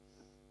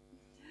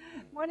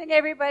Morning,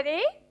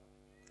 everybody.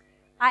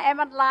 I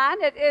am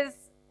online. It is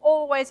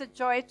always a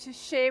joy to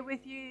share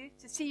with you,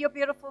 to see your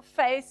beautiful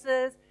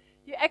faces.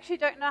 You actually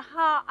don't know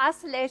how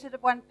isolated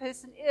one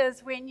person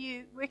is when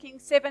you're working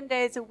 7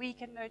 days a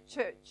week and no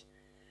church.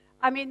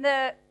 I mean,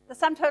 the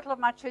sum total of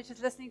my church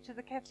is listening to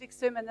the Catholic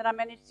sermon that I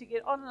managed to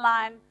get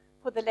online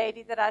for the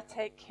lady that I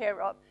take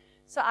care of.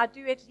 So I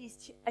do at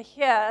least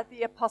hear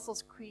the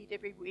Apostles' Creed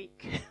every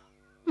week.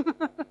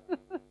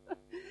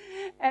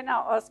 And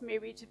I'll ask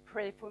Mary to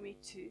pray for me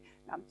too.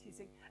 No, I'm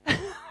teasing.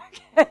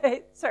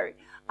 Okay, sorry.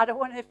 I don't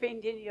want to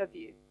offend any of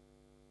you.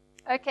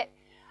 Okay,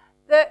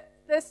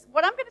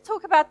 what I'm going to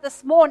talk about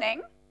this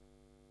morning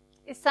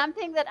is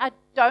something that I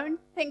don't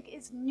think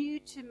is new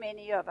to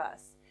many of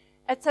us.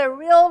 It's a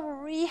real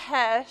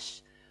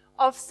rehash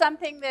of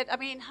something that,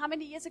 how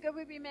many years ago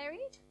were we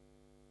married?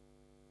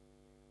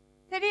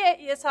 38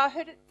 years. So I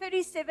heard it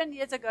 37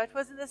 years ago. It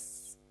was in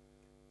this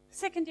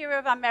second year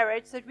of our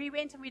marriage that we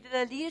went and we did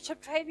a leadership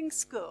training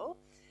school.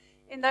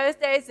 In those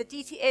days, the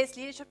DTS,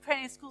 Leadership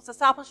Training Schools,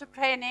 Discipleship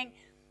Training,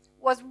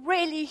 was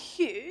really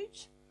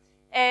huge.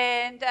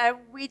 And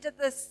we did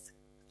this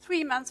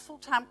 3 months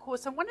full-time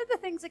course. And one of the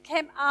things that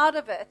came out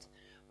of it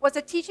was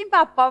a teaching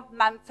by Bob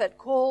Mumford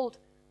called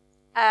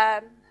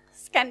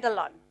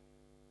Scandalon.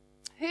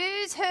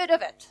 Who's heard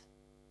of it?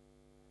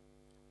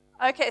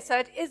 Okay, so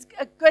it is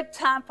a good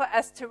time for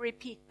us to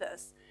repeat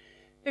this.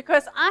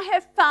 Because I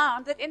have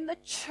found that in the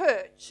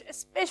church,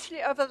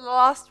 especially over the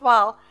last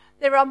while,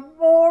 there are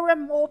more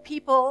and more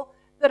people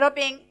that are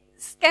being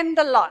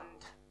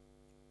scandaloned.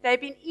 They've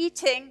been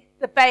eating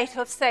the bait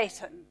of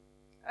Satan.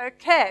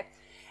 Okay.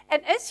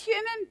 And as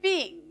human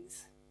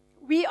beings,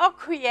 we are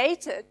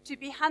created to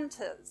be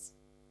hunters.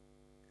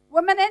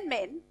 Women and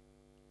men.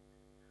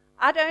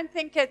 I don't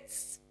think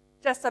it's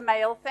just a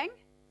male thing.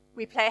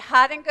 We play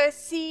hide and go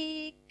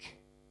seek.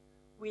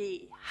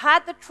 We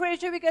hide the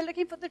treasure, we go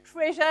looking for the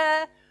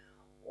treasure.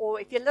 Or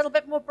if you're a little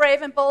bit more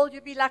brave and bold,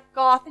 you'll be like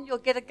Garth and you'll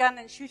get a gun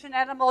and shoot an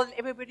animal and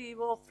everybody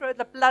will throw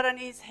the blood on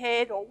his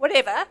head or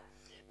whatever.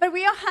 But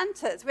we are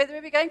hunters, whether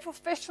we're going for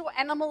fish or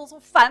animals or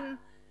fun.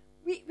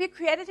 We're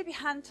created to be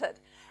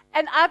hunted.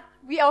 And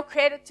we are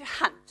created to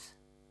hunt,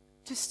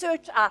 to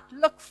search out,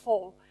 look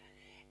for.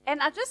 And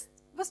I just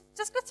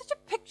got such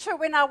a picture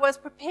when I was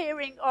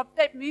preparing of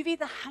that movie,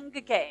 The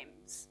Hunger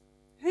Games.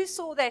 Who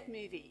saw that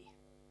movie?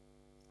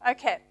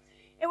 Okay,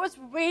 it was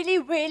really,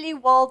 really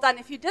well done.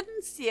 If you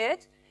didn't see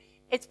it,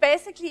 it's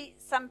basically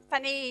some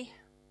funny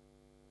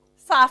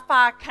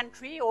sci-fi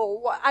country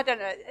or I don't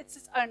know, it's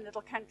its own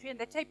little country. And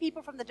they take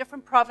people from the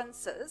different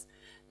provinces,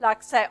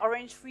 like say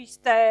Orange Free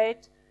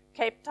State,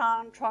 Cape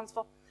Town,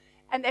 Transvaal,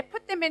 and they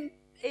put them in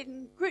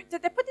groups.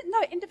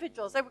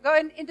 Individuals. They would go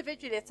in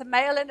individually. It's a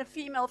male and a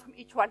female from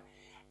each one.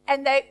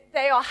 And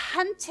they are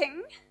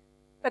hunting,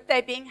 but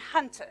they're being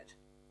hunted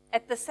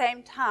at the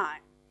same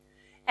time.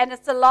 And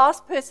it's the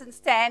last person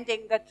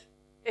standing that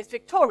is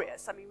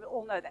victorious. We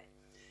all know that.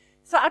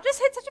 So I just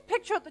had such a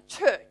picture of the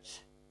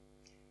church.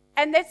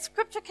 And that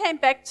scripture came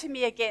back to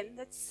me again,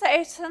 that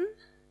Satan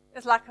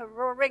is like a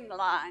roaring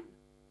lion.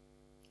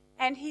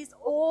 And he's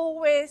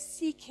always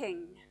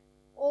seeking,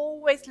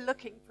 always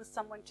looking for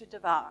someone to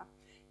devour.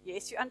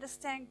 Yes, you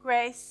understand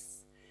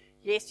grace.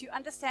 Yes, you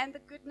understand the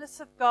goodness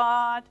of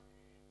God.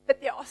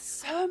 But there are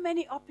so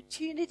many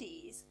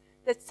opportunities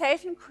that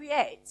Satan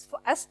creates for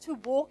us to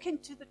walk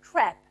into the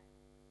trap,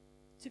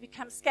 to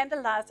become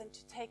scandalized and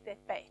to take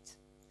that bait.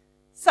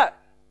 So,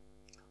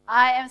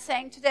 I am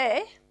saying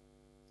today,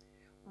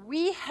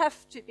 we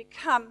have to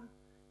become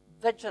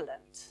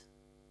vigilant.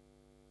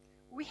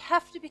 We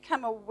have to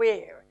become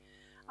aware.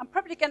 I'm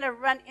probably going to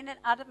run in and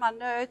out of my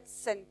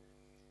notes, and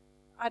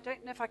I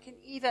don't know if I can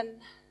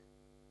even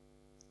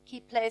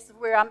keep place of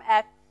where I'm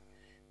at.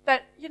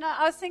 But,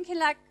 I was thinking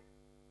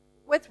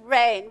with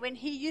Rain, when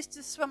he used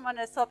to swim on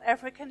a South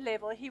African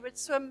level, he would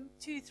swim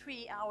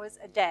 2-3 hours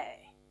a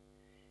day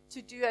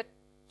to do a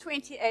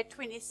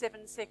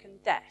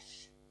 27-second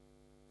dash.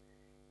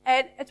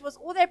 And it was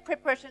all that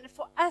preparation.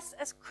 For us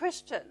as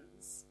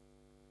Christians,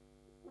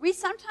 we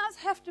sometimes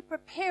have to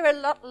prepare a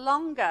lot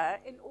longer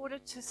in order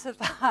to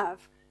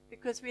survive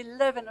because we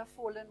live in a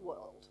fallen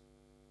world.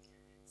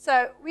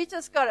 So we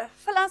just got to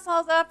fill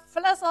ourselves up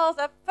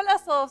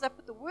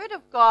with the Word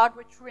of God,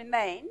 which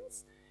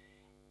remains,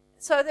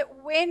 so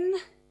that when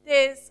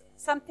there's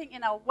something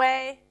in our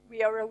way,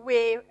 we are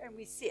aware and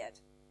we see it.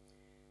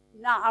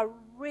 Now, I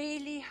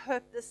really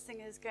hope this thing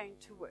is going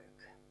to work.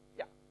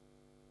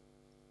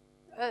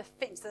 Yeah.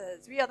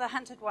 Fences, we are the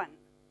hunted one.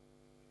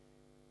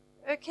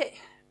 Okay,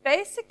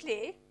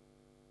 basically,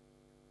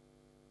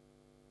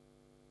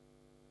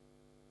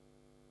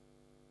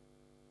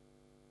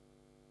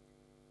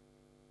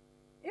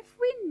 if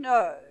we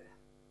know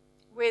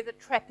where the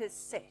trap is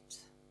set,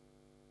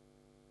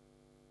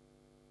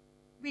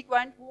 we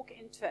won't walk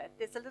into it.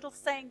 There's a little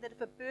saying that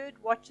if a bird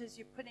watches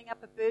you putting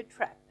up a bird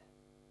trap,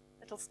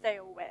 it'll stay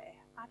away.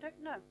 I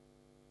don't know.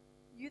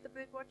 You, the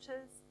bird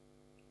watchers?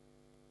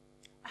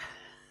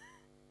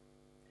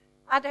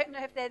 I don't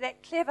know if they're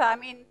that clever.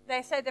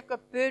 They say they've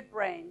got bird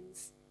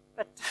brains,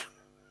 but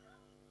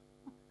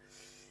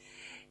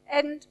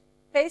And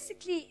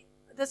basically,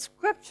 the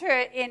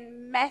scripture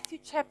in Matthew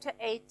chapter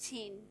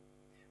 18,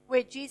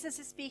 where Jesus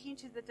is speaking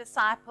to the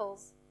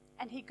disciples,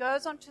 and he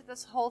goes on to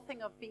this whole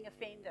thing of being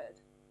offended.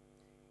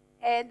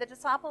 And the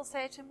disciples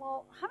say to him,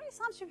 well, how many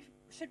times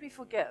should we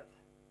forgive?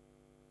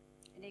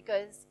 And he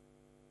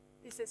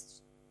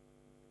says,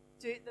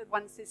 the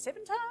one says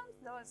 7 times,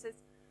 the one says,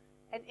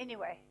 and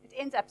anyway, it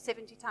ends up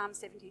 70 times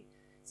 70.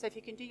 So if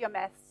you can do your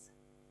maths,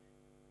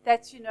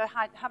 that's,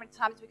 how many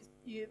times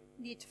you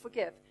need to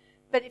forgive.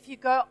 But if you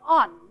go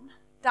on,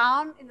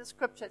 down in the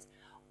scriptures,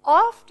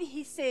 after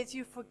he says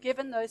you've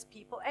forgiven those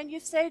people and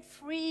you've stayed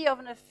free of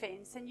an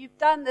offense and you've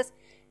done this,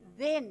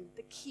 then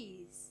the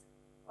keys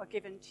are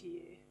given to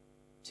you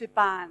to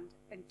bind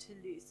and to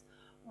loose.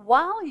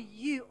 While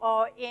you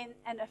are in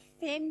an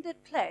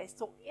offended place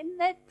or in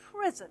that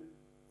prison,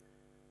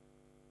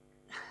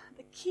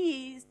 the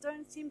keys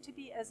don't seem to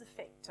be as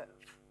effective.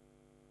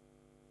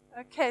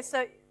 Okay,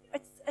 so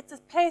it's a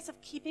place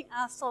of keeping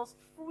ourselves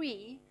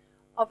free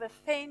of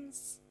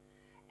offense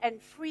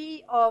and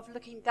free of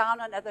looking down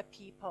on other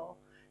people.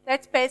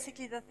 That's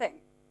basically the thing.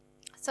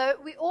 So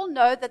we all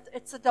know that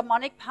it's the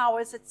demonic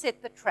powers that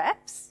set the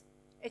traps.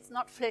 It's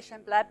not flesh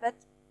and blood, but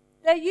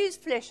they use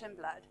flesh and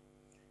blood.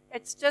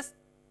 It's just,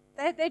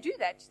 they do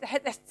that.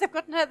 They've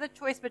got no other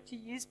choice but to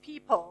use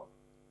people.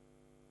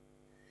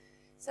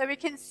 So we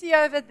can see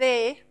over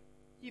there,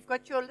 you've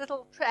got your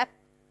little trap,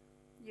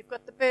 you've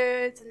got the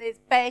birds, and there's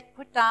bait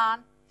put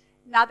down.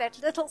 Now that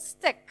little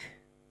stick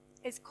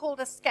is called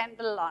a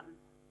scandalon.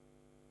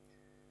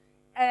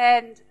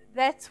 And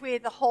that's where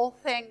the whole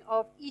thing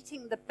of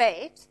eating the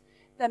bait,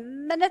 the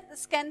minute the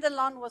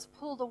scandalon was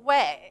pulled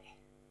away,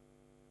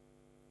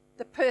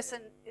 the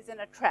person is in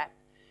a trap.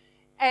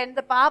 And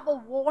the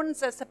Bible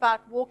warns us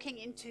about walking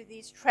into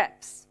these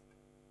traps.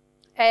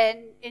 And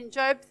in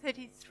Job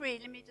 33,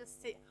 let me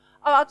just see.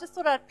 Oh, I just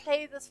thought I'd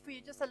play this for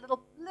you just a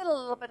little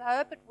bit. I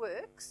hope it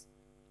works.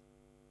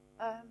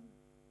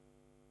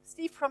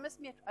 Steve promised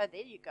me. Oh,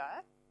 there you go.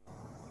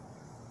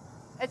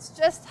 It's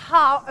just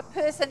how a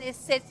person is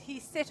set.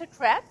 He's set a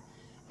trap.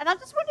 And I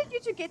just wanted you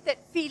to get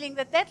that feeling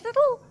that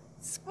little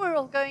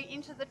squirrel going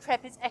into the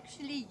trap is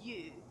actually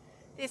you.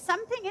 There's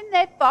something in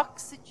that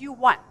box that you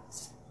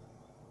want.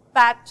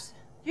 But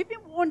you've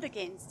been warned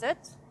against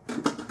it.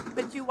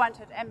 But you want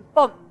it. And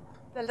boom,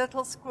 the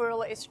little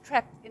squirrel is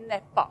trapped in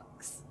that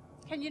box.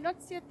 Can you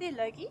not see it there,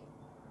 Logie?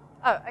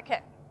 Oh,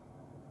 okay.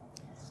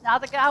 Now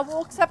the guy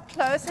walks up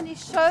close and he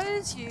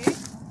shows you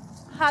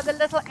how the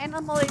little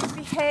animal is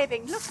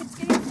behaving. Look, it's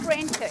getting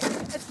frantic.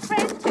 It's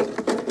frantic.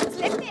 It's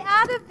let me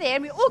out of there.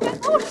 And we all go,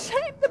 oh,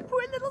 shame the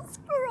poor little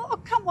squirrel. Oh,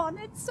 come on,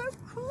 it's so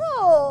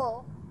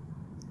cruel.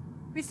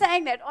 We're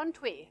saying that,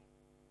 aren't we?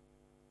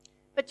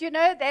 But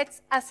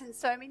that's us in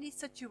so many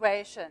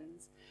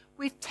situations.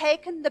 We've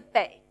taken the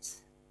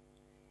bait.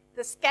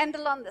 The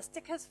scandalon, the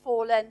stick has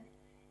fallen,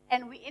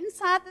 and we're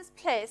inside this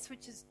place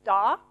which is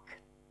dark,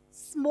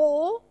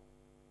 small.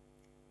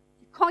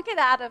 You can't get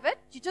out of it.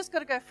 You just got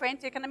to go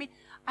frantic. And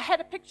I had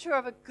a picture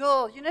of a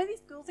girl.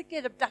 These girls that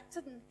get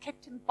abducted and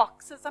kept in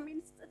boxes.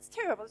 It's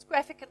terrible. It's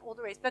graphic and all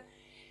the rest. But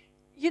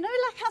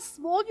like how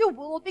small your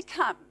world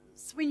becomes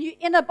when you're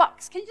in a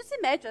box. Can you just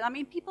imagine?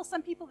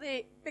 Some people,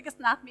 their biggest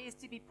nightmare is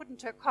to be put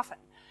into a coffin.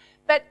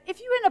 But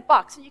if you're in a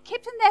box and you're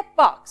kept in that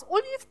box, all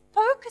you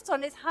focus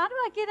on is how do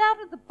I get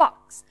out of the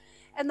box?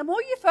 And the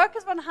more you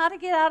focus on how to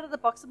get out of the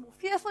box, the more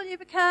fearful you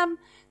become,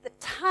 the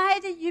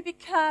tighter you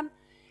become,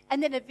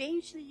 and then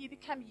eventually you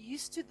become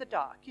used to the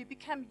dark. You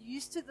become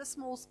used to the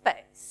small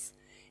space.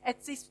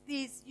 It's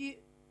these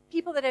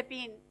people that have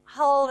been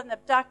held and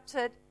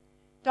abducted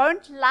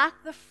don't like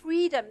the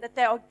freedom that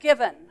they are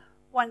given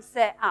once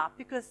they're out,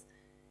 because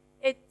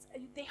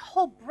their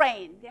whole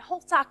brain, their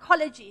whole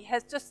psychology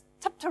has just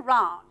tipped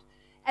around,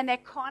 and they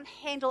can't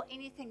handle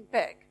anything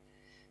big.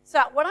 So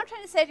what I'm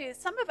trying to say to you is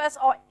some of us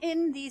are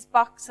in these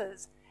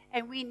boxes,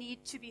 and we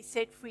need to be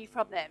set free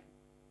from them.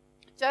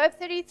 Job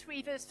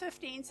 33 verse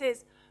 15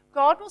 says,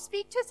 God will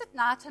speak to us at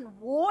night and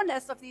warn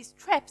us of these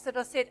traps that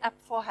are set up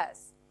for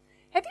us.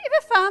 Have you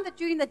ever found that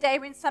during the day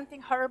when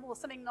something horrible or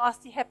something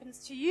nasty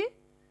happens to you,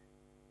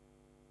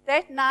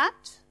 that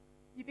night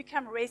you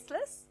become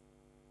restless,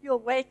 you'll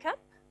wake up,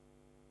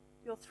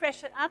 you'll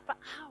thresh it out for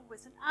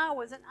hours and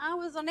hours and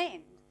hours on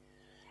end.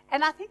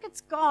 And I think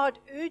it's God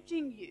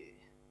urging you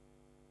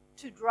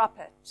to drop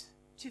it,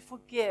 to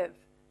forgive,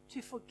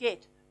 to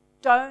forget.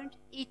 Don't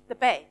eat the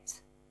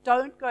bait.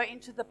 Don't go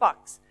into the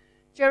box.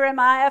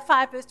 Jeremiah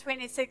 5 verse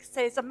 26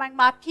 says, among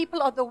my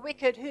people are the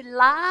wicked who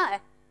lie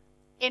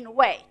in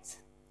wait.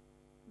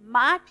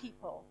 My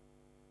people.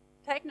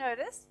 Take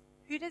notice.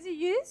 Who does he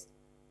use?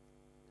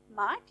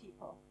 My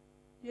people.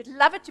 You'd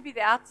love it to be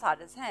the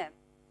outsiders, huh?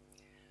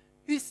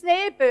 Who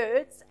snare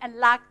birds and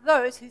like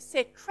those who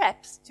set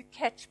traps to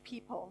catch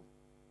people.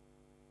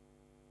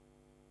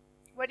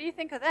 What do you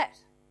think of that?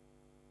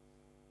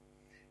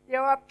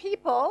 There are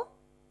people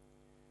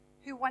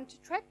who want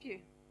to trap you.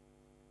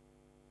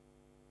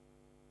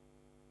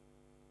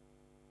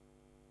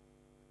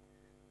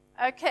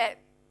 Okay,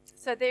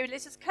 so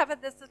let's just cover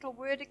this little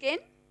word again.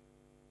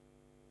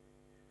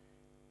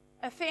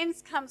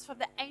 Offense comes from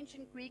the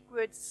ancient Greek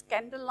word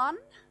scandalon,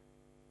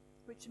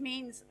 which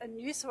means a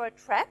noose or a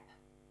trap.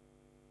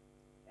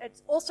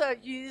 It's also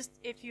used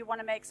if you want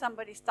to make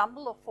somebody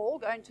stumble or fall,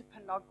 go into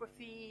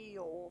pornography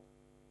or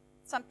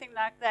something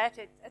like that.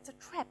 It's a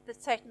trap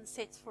that Satan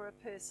sets for a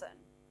person,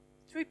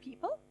 through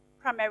people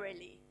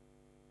primarily.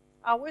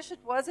 I wish it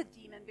was a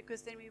demon,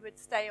 because then we would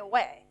stay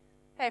away.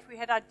 Hey, if we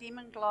had our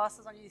demon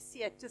glasses on, you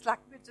see it, just like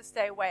we'd just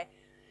stay away.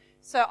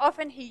 So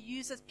often he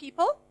uses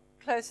people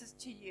closest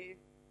to you.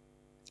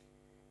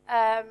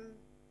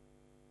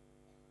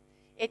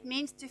 It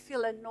means to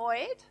feel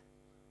annoyed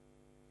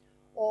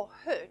or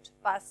hurt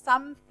by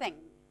something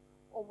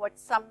or what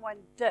someone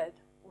did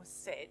or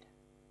said.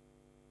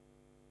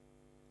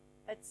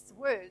 It's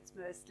words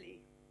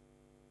mostly.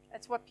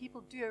 It's what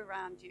people do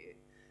around you.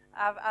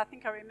 I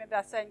think I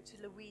remember saying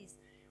to Louise,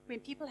 when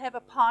people have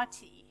a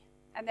party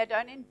and they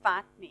don't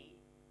invite me,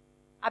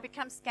 I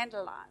become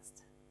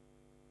scandalized.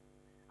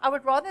 I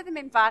would rather them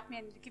invite me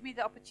and give me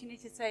the opportunity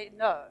to say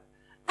no.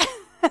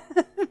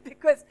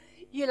 Because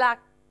you're like,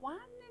 why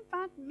didn't they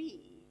invite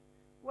me?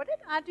 What did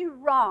I do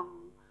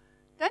wrong?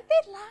 Don't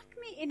they like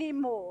me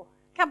anymore?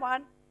 Come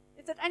on.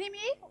 Is it only me?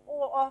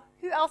 Or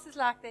who else is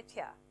like that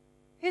here?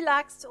 Who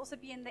likes to also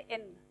be in the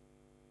inn?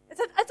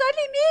 It's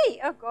only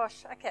me. Oh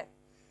gosh, okay.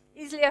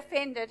 Easily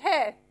offended.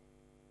 Hey.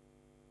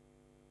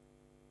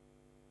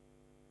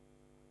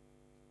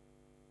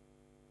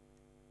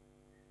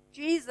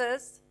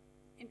 Jesus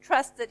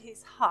entrusted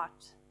his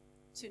heart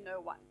to no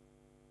one.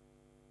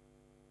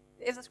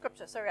 There's a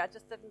scripture, sorry, I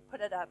just didn't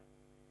put it up.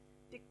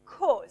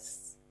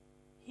 Because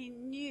he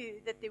knew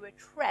that there were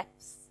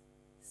traps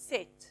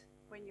set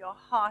when your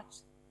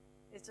heart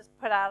is just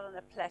put out on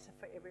a platter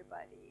for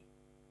everybody.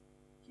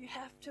 You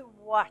have to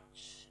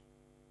watch,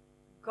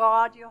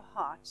 guard your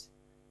heart,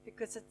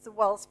 because it's the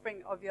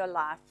wellspring of your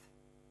life.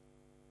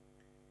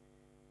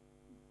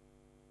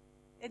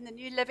 In the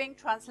New Living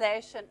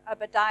Translation,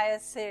 Obadiah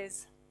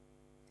says,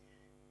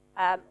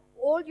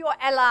 all your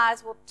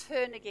allies will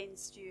turn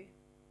against you.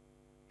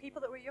 People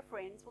that were your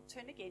friends will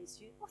turn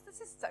against you. Oh,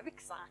 this is so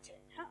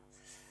exciting. Huh?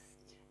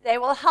 They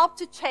will help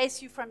to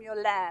chase you from your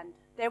land.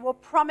 They will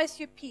promise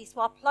you peace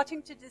while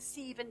plotting to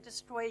deceive and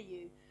destroy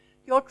you.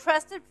 Your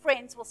trusted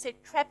friends will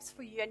set traps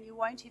for you and you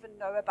won't even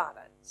know about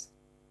it.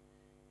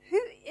 Who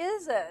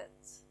is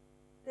it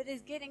that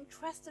is getting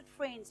trusted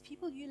friends,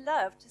 people you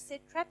love, to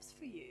set traps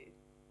for you?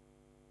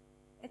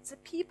 It's the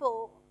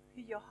people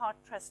who your heart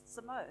trusts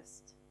the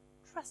most.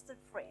 Trusted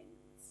friends.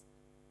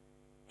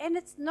 And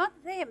it's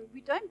not them.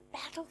 We don't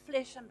battle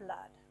flesh and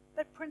blood,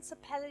 but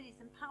principalities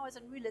and powers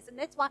and rulers. And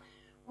that's why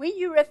when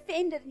you're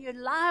offended and you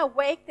lie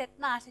awake that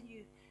night and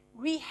you're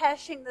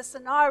rehashing the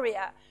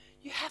scenario,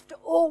 you have to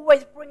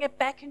always bring it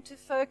back into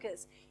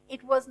focus.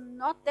 It was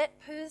not that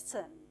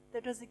person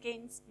that was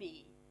against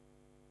me.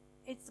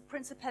 It's the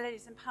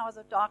principalities and powers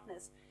of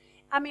darkness.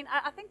 I mean,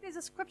 I think there's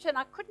a scripture, and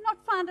I could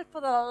not find it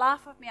for the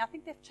life of me. I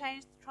think they've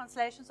changed the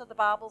translations of the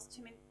Bible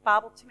too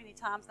many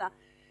times now.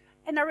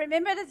 And I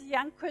remember it as a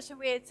young Christian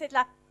where it said,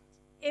 like,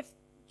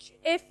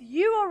 if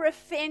you are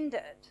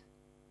offended,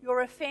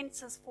 your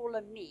offenses fall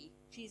on me,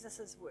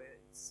 Jesus'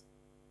 words.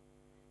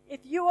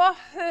 If you are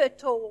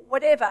hurt or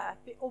whatever,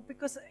 or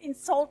because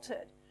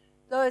insulted,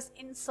 those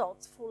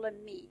insults fall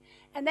on me.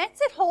 And that's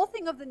that whole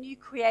thing of the new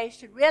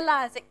creation,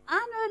 realizing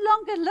I no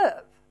longer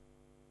live,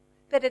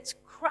 that it's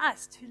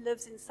Christ who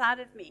lives inside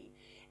of me.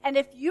 And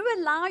if you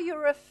allow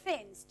your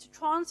offense to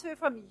transfer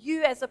from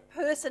you as a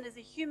person, as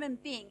a human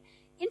being,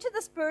 into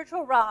the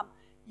spiritual realm,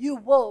 you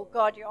will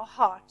guard your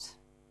heart.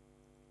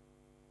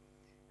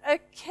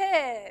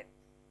 Okay.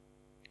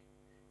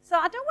 So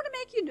I don't want to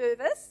make you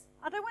nervous.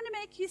 I don't want to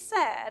make you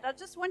sad. I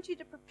just want you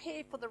to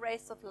prepare for the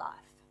race of life.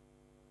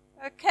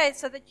 Okay,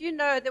 so that you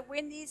know that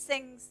when these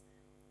things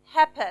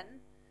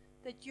happen,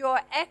 that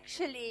you're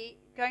actually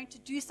going to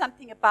do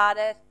something about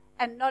it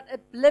and not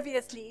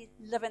obliviously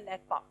live in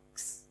that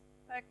box.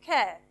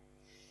 Okay.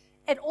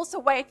 And also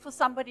wait for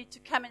somebody to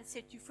come and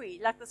set you free,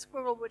 like the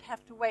squirrel would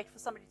have to wait for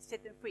somebody to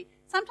set them free.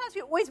 Sometimes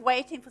we're always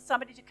waiting for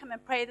somebody to come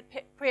and pray the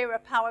prayer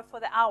of power for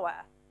the hour.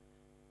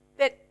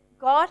 That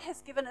God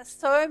has given us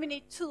so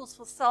many tools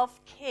for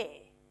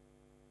self-care.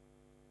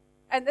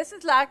 And this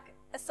is like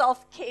a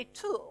self-care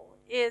tool,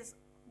 is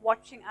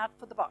watching out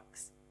for the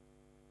box.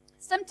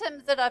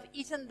 Symptoms that I've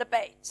eaten the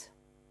bait.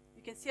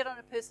 You can see it on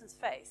a person's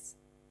face.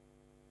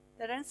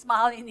 They don't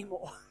smile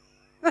anymore.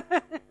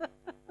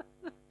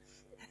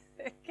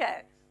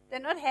 Okay, they're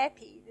not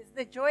happy.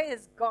 The joy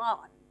is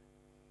gone.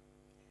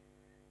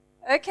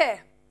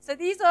 Okay, so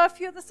these are a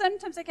few of the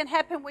symptoms that can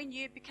happen when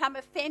you become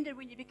offended,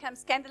 when you become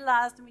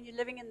scandalized, and when you're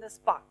living in this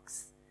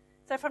box.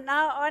 So from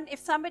now on, if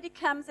somebody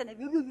comes and they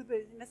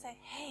must say,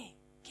 hey,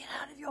 get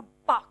out of your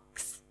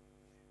box.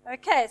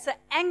 Okay, so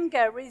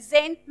anger,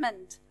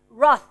 resentment,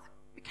 wrath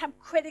become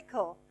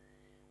critical.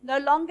 No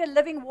longer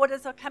living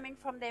waters are coming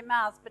from their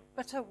mouths, but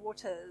bitter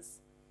waters.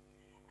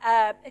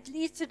 It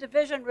leads to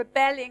division,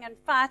 rebelling, and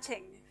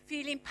fighting,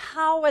 feeling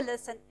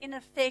powerless and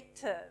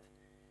ineffective.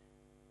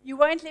 You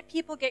won't let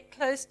people get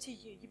close to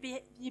you.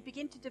 You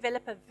begin to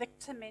develop a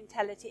victim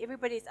mentality.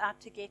 Everybody's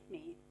out to get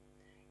me.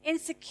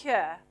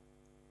 Insecure.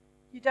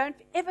 You don't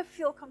ever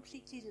feel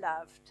completely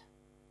loved.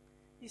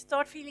 You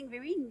start feeling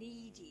very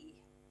needy.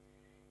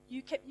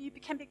 You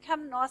can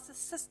become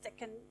narcissistic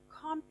and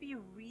can't be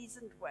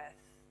reasoned with.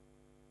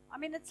 I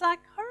mean, it's like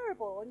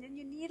horrible, and then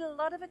you need a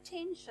lot of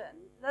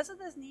attention. Those are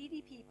those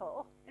needy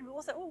people. And we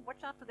all say, oh,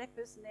 watch out for that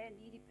person, they're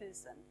a needy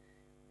person.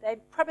 They're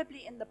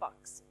probably in the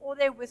box, or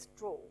they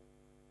withdraw.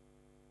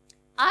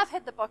 I've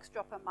had the box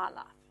drop in my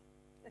life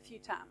a few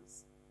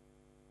times.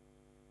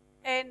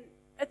 And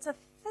it's a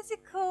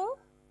physical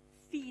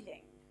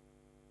feeling.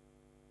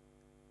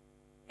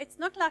 It's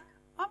not like,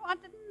 oh, I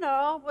didn't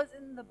know I was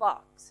in the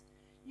box.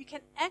 You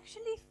can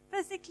actually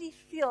physically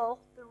feel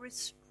the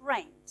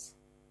restraint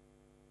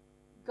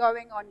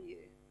going on you.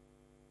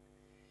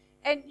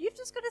 And you've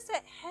just got to say,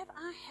 have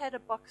I had a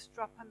box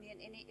drop on me in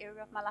any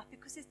area of my life?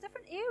 Because there's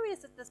different areas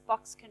that this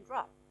box can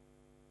drop.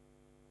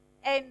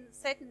 And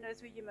Satan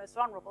knows where you're most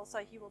vulnerable, so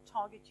he will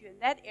target you in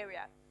that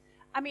area.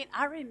 I mean,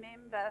 I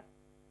remember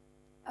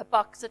a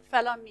box that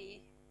fell on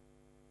me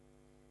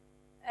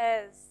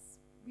as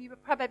we were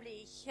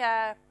probably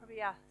here,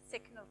 probably our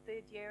second or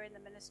third year in the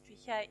ministry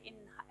here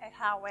at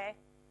Highway.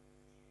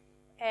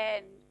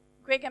 And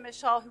Greg and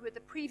Michelle, who were the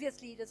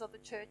previous leaders of the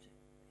church,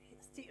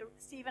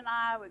 Steve and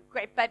I were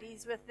great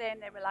buddies with them.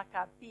 They were like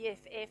our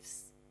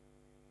BFFs.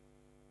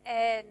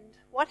 And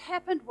what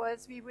happened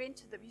was we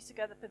used to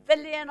go to the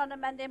pavilion on a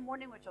Monday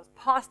morning, which was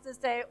Pastor's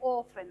Day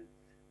off, and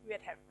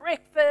we'd have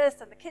breakfast,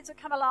 and the kids would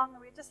come along,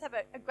 and we'd just have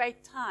a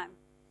great time.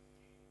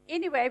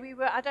 Anyway, we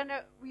were at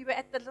there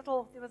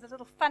was a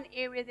little fun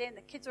area there, and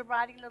the kids were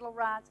riding little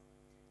rides,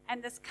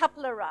 and this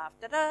couple arrived.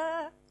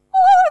 Ta-da!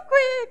 Oh,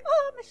 Greg!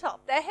 Oh, Michelle.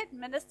 They had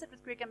ministered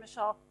with Greg and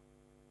Michelle,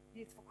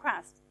 Youth for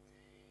Christ.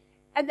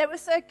 And they were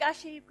so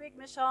gushy, Greg,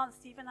 Michelle, and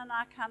Stephen and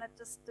I kind of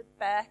just stood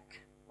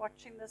back,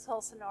 watching this whole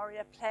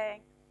scenario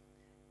playing.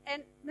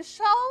 And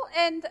Michelle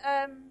and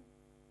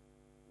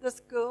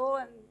this girl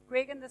and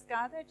Greg and this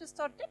guy, they just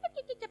started,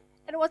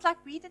 and it was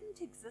like we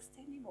didn't exist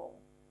anymore.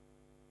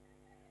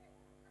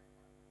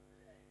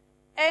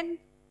 And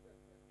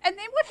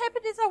then what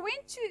happened is I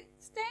went to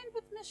stand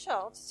with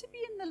Michelle, just to be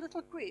in the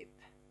little group.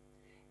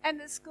 And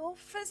this girl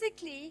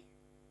physically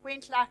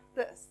went like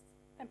this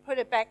and put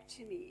it back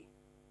to me.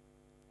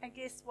 And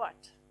guess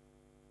what?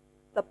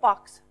 The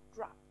box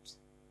dropped.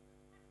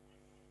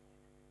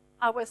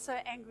 I was so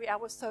angry. I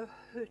was so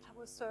hurt. I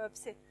was so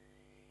upset.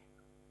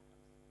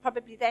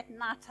 Probably that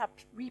night I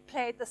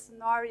replayed the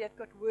scenario. It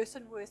got worse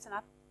and worse, and I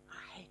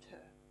hate her.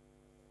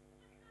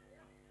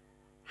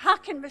 How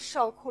can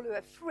Michelle call her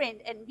a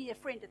friend and be a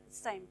friend at the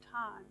same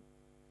time?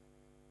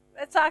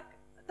 It's like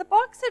the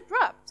box had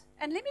dropped.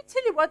 And let me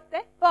tell you what,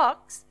 that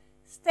box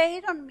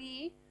stayed on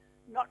me,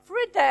 not for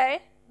a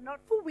day, not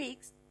for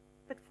weeks,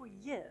 but for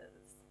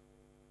years.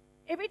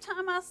 Every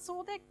time I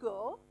saw that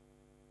girl,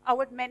 I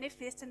would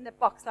manifest in the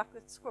box like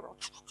a squirrel.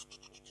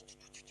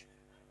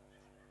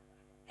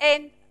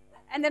 And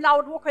then I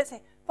would walk away and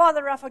say,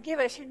 Father, I forgive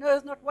her. She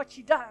knows not what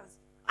she does.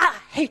 I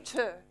hate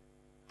her.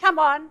 Come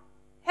on.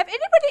 Have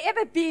anybody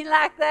ever been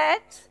like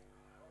that?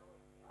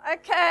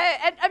 Okay.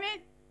 And I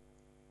mean,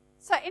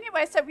 so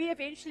we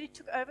eventually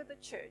took over the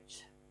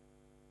church.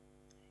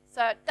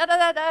 So,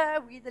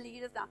 we're the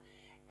leaders now.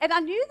 And I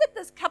knew that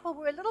this couple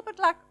were a little bit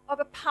like of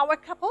a power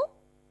couple.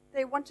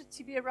 They wanted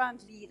to be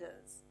around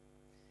leaders.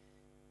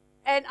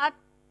 And I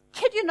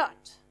kid you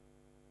not,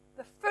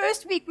 the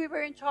first week we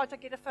were in charge, I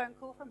get a phone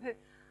call from her.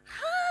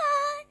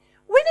 Hi,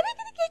 when are we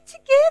going to get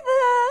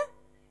together?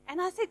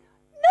 And I said,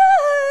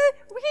 no,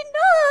 we're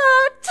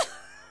not.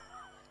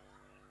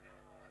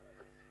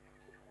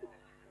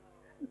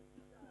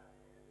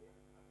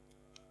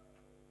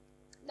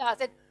 No, I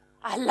said,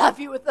 I love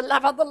you with the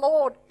love of the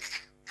Lord.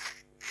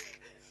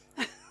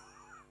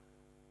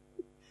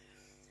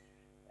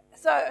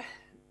 So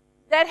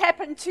that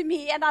happened to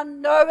me, and I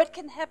know it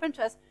can happen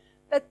to us.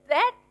 But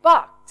that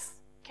box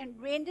can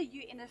render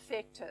you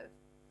ineffective.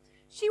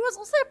 She was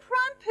also a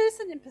prime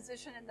person in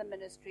position in the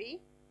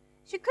ministry.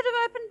 She could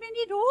have opened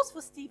many doors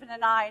for Stephen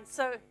and I, and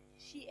so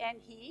she and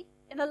he,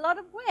 in a lot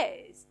of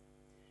ways.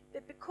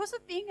 But because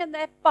of being in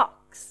that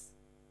box,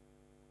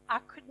 I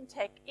couldn't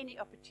take any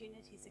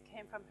opportunities that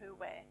came from her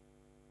way,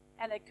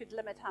 and it could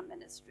limit our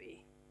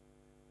ministry.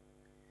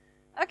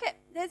 Okay,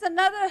 there's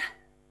another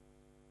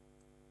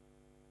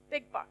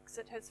big box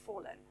that has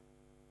fallen.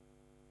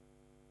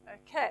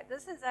 Okay,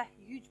 this is a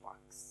huge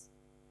box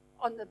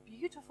on the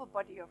beautiful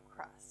body of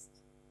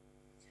Christ.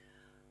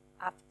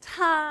 I've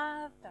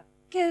tithed, I've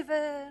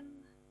given,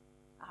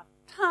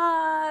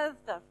 I've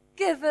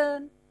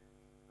given.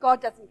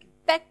 God doesn't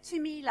give back to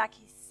me like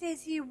he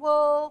says he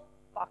will.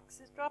 Box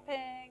is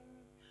dropping.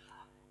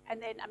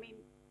 And then, you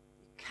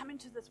come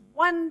into this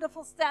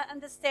wonderful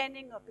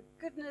understanding of the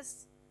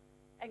goodness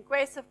and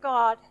grace of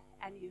God,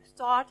 and you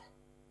start,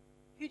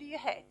 who do you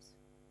hate?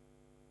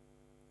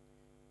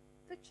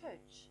 The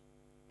church.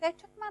 They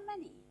took my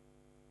money.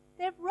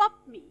 They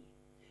robbed me.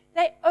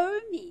 They owe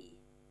me.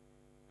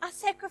 I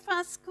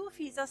sacrificed school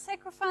fees. I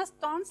sacrificed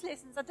dance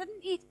lessons. I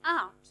didn't eat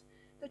out.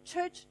 The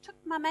church took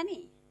my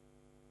money.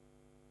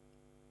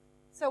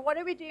 So what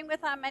are we doing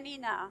with our money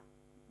now?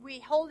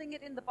 We're holding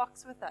it in the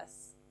box with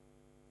us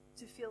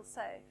to feel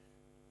safe.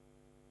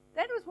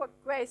 That was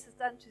what grace has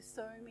done to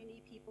so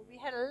many people. We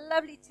had a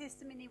lovely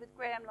testimony with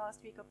Graham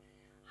last week of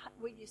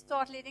when you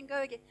start letting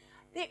go again.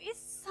 There is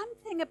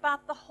something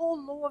about the whole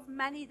law of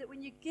money that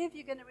when you give,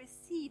 you're going to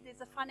receive.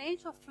 There's a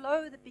financial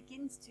flow that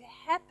begins to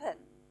happen.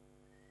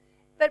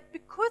 But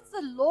because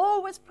the law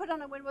was put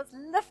on and when it was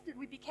lifted,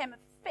 we became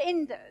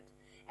offended.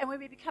 And when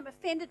we become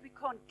offended, we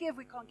can't give,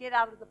 we can't get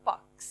out of the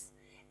box.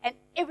 And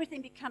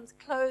everything becomes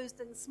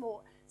closed and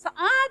small. So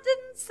I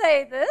didn't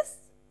say this.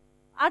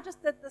 I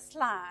just did the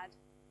slide.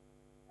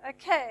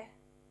 Okay,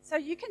 so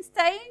you can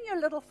stay in your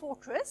little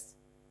fortress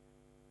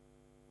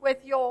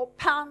with your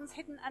pounds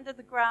hidden under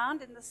the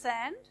ground in the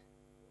sand.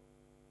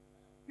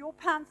 Your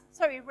pounds,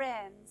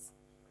 rands.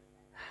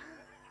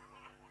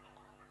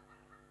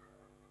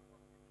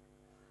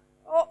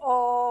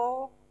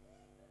 Uh-oh.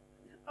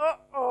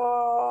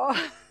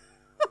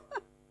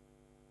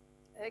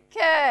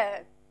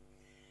 Okay.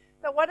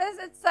 But what does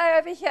it say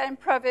over here in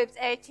Proverbs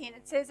 18?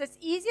 It says it's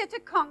easier to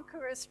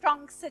conquer a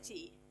strong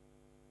city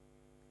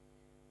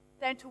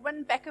than to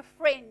win back a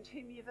friend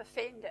whom you've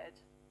offended.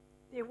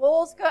 Their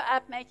walls go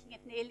up, making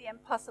it nearly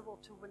impossible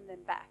to win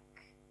them back.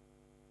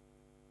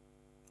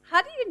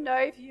 How do you know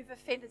if you've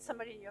offended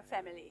somebody in your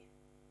family?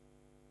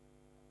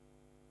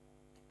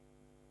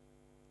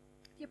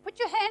 You put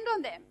your hand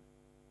on them.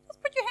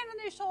 Just put your hand on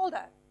their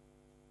shoulder.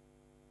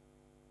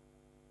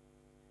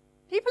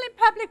 People in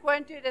public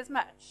won't do it as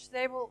much.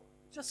 They will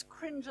just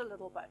cringe a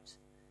little bit.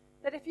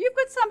 That if you've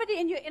got somebody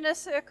in your inner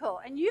circle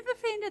and you've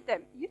offended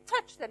them, you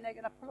touch them, they're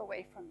going to pull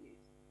away from you.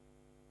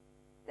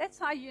 That's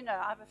how you know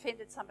I've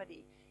offended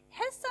somebody.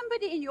 Has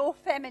somebody in your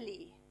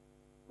family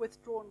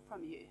withdrawn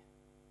from you?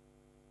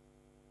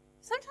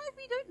 Sometimes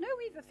we don't know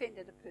we've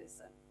offended a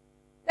person.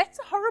 That's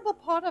a horrible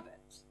part of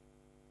it.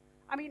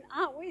 I mean,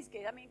 I always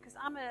get, because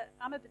I'm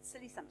a bit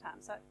silly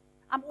sometimes, so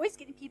I'm always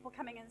getting people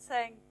coming and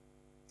saying,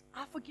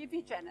 I forgive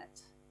you,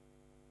 Janet.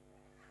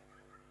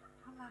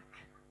 I'm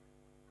like,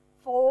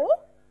 for?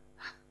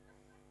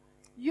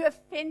 You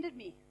offended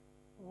me.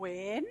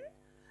 When?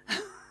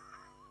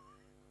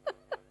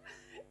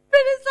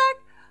 But it's like,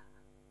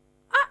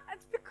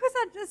 it's because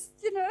I just,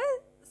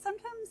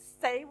 sometimes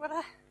say what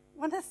I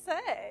want to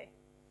say.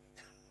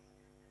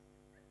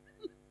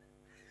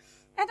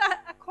 And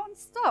I can't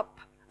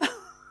stop.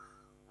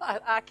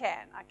 I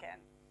can.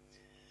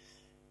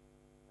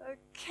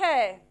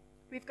 Okay.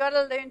 We've got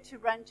to learn to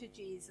run to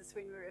Jesus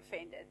when we're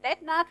offended.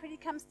 That night when he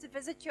comes to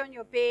visit you on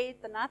your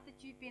bed, the night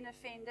that you've been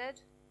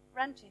offended,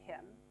 run to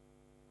him.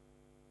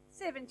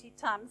 70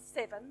 times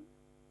 7.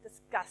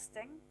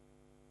 Disgusting.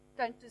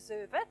 Don't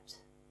deserve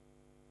it.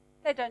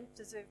 They don't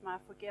deserve my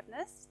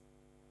forgiveness.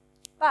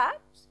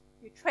 But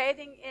you're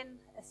trading in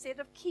a set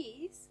of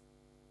keys,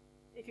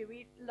 if you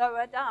read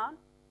lower down,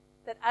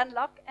 that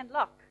unlock and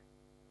lock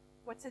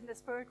what's in the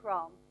spirit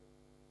realm.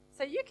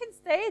 So you can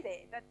stay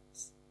there, but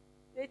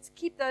let's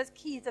keep those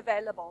keys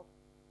available.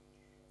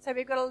 So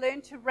we've got to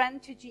learn to run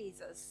to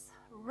Jesus.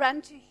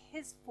 Run to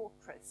his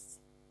fortress.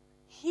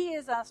 He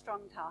is our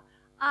strong tower.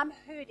 I'm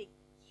hurting.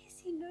 Yes,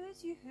 he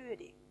knows you're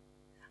hurting.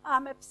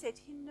 I'm upset.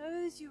 He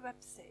knows you're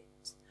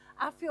upset.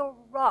 I feel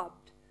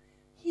robbed.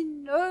 He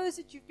knows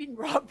that you've been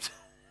robbed.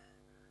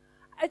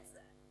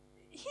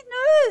 He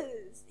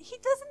knows. He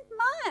doesn't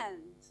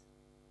mind.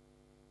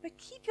 But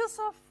keep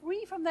yourself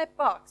free from that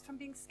box, from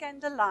being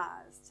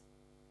scandalized.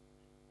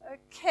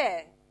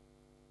 Okay.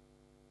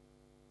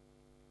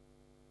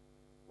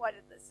 What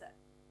did this say?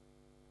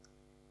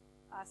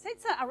 I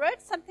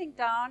wrote something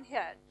down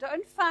here.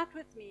 Don't fight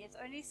with me. It's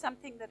only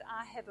something that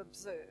I have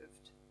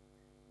observed.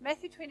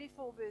 Matthew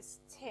 24, verse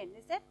 10.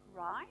 Is that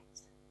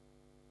right?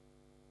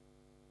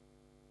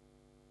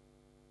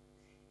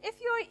 If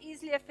you are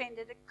easily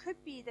offended, it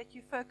could be that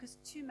you focus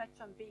too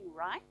much on being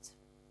right.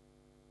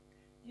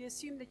 You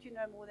assume that you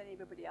know more than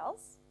everybody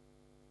else.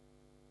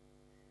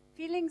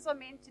 Feelings are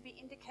meant to be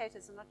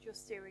indicators and not your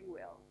steering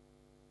wheel.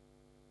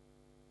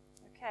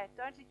 Okay,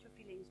 don't let your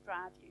feelings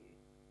drive you.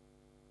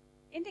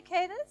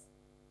 Indicators?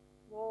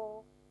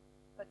 Well,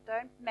 but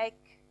don't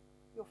make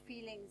your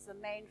feelings the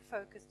main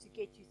focus to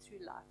get you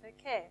through life.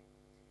 Okay.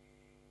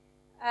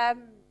 Now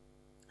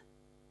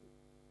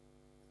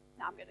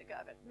I'm going to go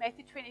over it.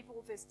 Matthew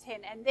 24, verse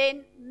 10. And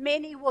then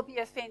many will be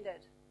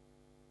offended,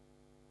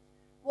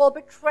 will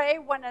betray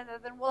one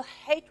another, and will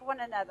hate one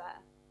another.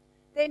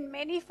 Then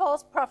many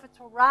false prophets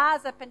will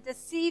rise up and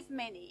deceive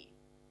many.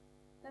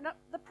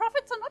 The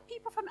prophets are not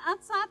people from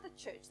outside the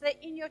church. They're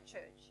in your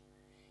church.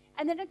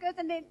 And then it goes,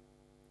 and then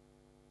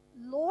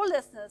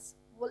lawlessness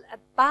will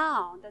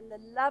abound, and the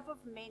love of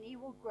many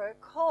will grow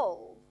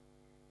cold.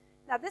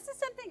 Now, this is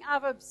something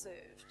I've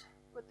observed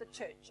with the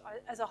church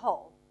as a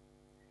whole.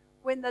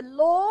 When the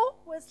law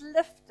was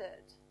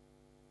lifted,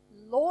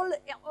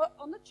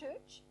 on the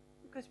church,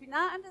 because we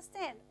now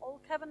understand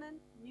Old Covenant,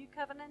 New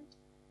Covenant,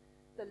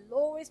 the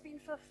law has been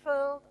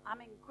fulfilled, I'm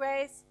in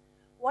grace.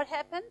 What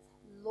happened?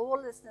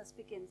 lawlessness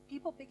begins.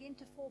 People begin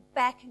to fall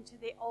back into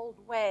their old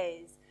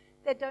ways.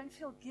 They don't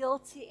feel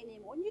guilty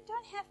anymore. And you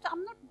don't have to.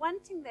 I'm not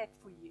wanting that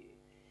for you.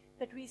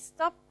 But we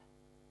stop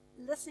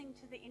listening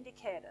to the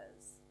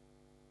indicators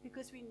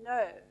because we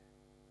know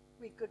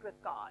we're good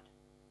with God.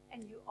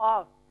 And you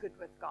are good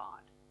with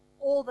God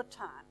all the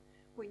time.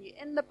 When you're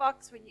in the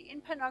box, when you're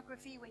in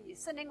pornography, when you're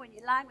sinning, when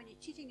you're lying, when you're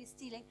cheating, you're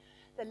stealing,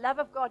 the love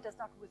of God does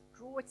not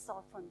withdraw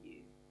itself from you.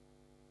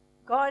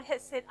 God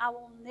has said, I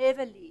will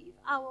never leave.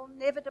 I will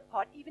never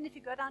depart. Even if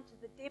you go down to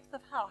the depth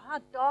of hell. How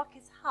dark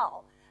is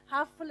hell?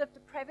 How full of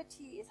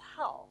depravity is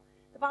hell?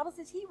 The Bible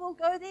says he will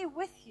go there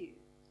with you.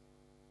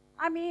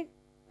 I mean,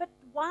 but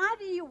why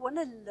do you want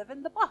to live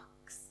in the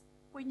box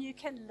when you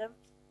can live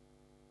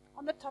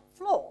on the top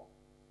floor?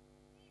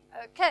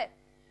 Okay.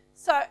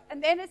 So,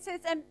 and then it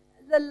says, and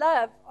the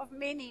love of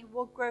many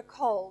will grow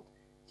cold.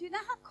 Do you know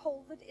how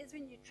cold it is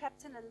when you're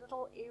trapped in a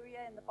little area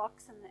in the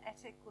box in the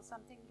attic or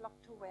something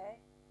locked away?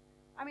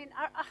 I mean,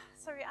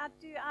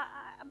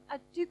 I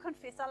do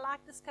confess, I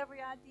like Discovery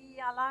ID,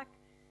 I like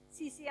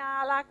CCI,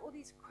 I like all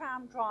these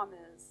crime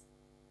dramas.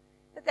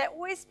 But they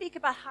always speak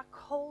about how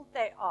cold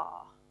they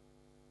are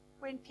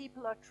when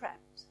people are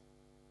trapped.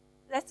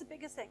 That's the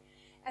biggest thing.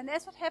 And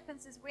that's what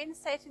happens is when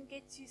Satan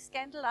gets you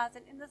scandalized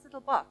and in this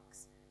little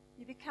box,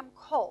 you become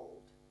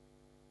cold.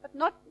 But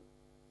not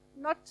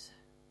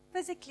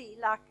physically,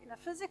 like in a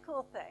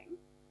physical thing,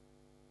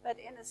 but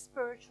in a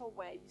spiritual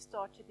way, you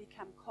start to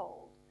become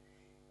cold.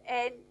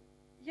 And,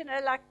 you know,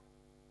 like,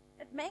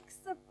 it makes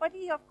the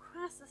body of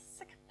Christ a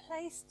sick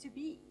place to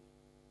be.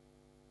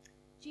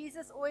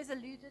 Jesus always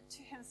alluded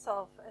to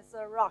himself as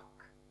a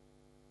rock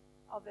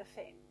of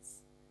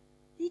offense.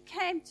 He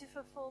came to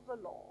fulfill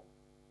the law.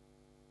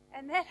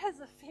 And that has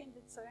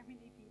offended so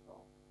many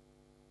people.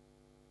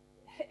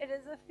 It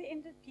has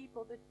offended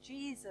people that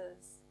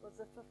Jesus was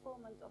the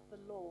fulfillment of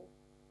the law.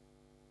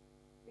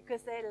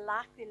 Because they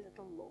like their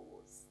little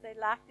laws. They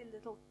like their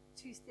little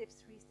 2 steps,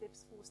 3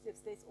 steps, 4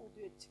 steps. Let's all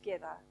do it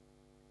together.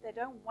 They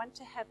don't want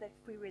to have that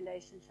free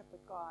relationship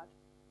with God.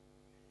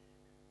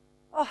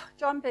 Oh,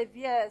 John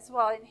Bevere as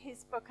well, in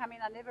his book, I mean,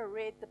 I never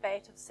read The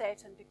Bait of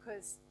Satan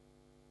because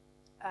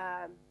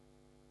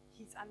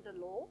he's under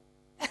law.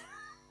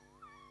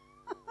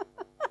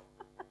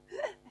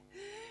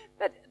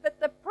 But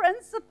the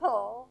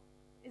principle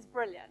is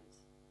brilliant.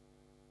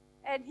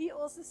 And he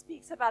also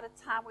speaks about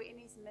a time where in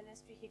his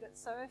ministry he got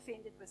so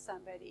offended with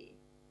somebody.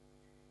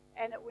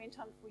 And it went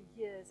on for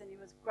years, and he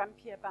was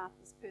grumpy about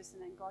this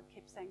person, and God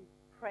kept saying,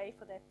 pray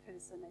for that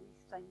person. And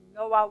he's saying,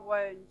 no, I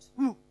won't.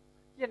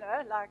 You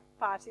know, like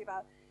fighting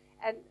about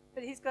it.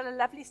 But he's got a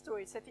lovely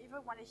story. So if you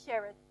ever want to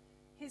hear it,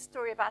 his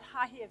story about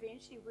how he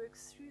eventually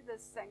works through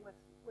this thing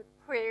with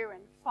prayer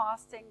and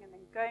fasting and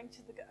then going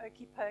to the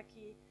Okey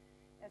Pokey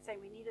and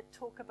saying, we need to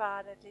talk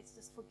about it, let's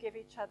just forgive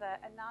each other.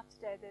 And now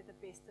today they're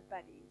the best of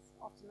buddies,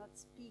 after not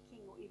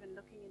speaking or even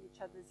looking in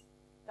each other's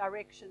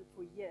direction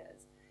for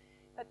years.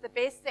 But the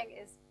best thing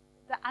is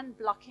the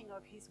unblocking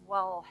of his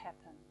well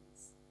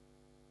happens.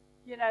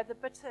 You know, the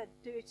bitter,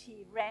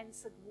 dirty,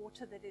 rancid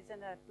water that is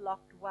in a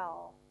blocked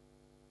well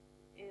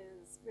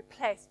is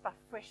replaced by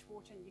fresh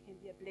water, and you can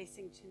be a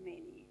blessing to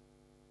many.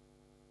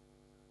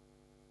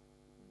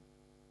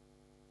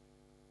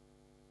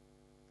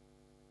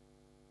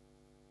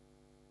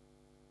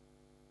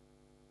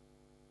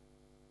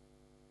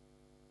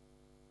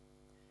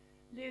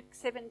 Luke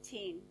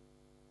 17.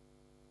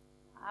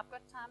 I've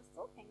got time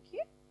still, thank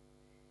you.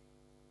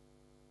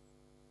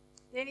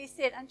 Then he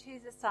said unto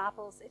his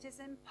disciples, it is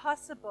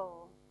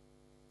impossible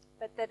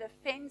but that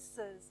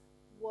offenses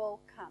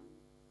will come.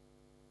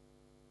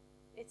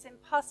 It's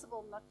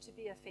impossible not to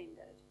be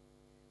offended.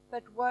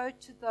 But woe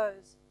to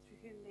those through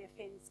whom the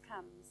offense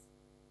comes.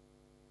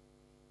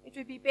 It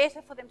would be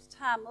better for them to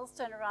tie a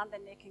millstone around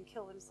their neck and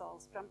kill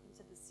themselves, jump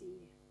into the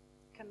sea,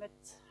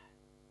 commit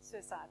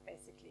suicide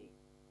basically,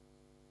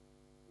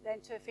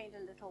 than to offend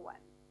a little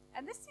one.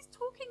 And this is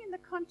talking in the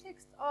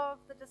context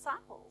of the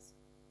disciples.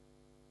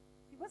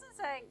 He wasn't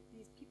saying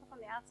these people from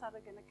the outside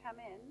are going to come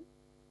in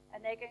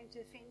and they're going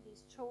to offend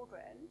these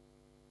children.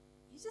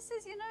 He just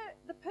says, you know,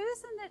 the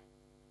person that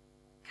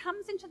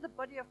comes into the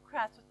body of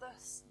Christ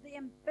with the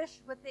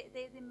ambition, with the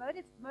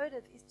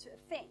motive is to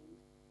offend.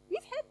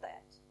 We've had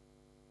that.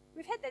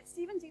 We've had that.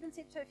 Stephen's even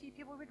said to a few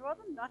people, we'd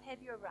rather not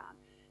have you around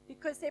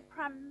because their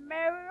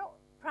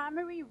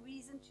primary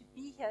reason to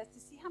be here is to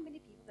see how many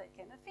people they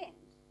can offend.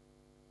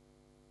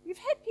 We've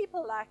had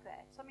people like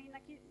that. I mean,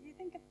 like you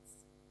think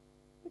it's,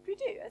 but we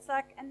do. It's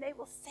like, and they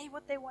will say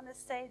what they want to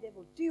say, they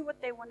will do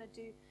what they want to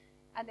do,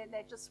 and then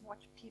they just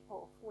watch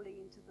people falling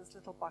into this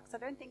little box. I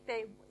don't think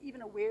they're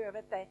even aware of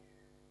it.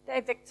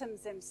 They're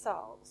victims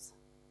themselves.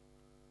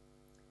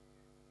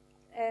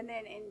 And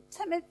then in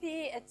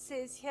Timothy, it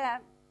says here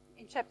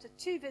in chapter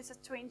 2, verses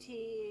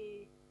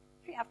 23,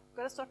 I've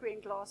got to start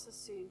wearing glasses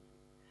soon.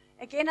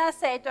 Again, I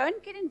say,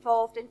 don't get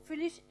involved in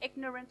foolish,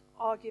 ignorant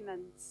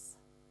arguments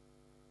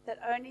that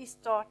only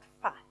start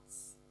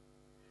fights.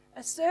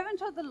 A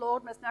servant of the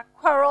Lord must not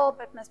quarrel,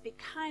 but must be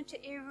kind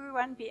to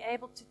everyone, be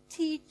able to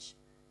teach,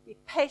 be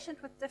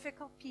patient with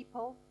difficult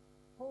people,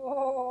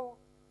 Oh.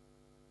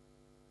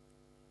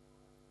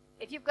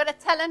 If you've got a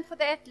talent for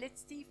that, let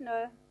Steve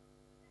know.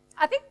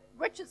 I think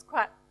Rich is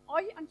quite,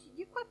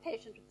 you're quite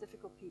patient with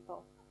difficult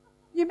people.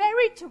 You're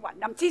married to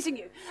one. I'm teasing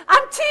you.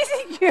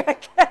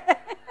 Okay.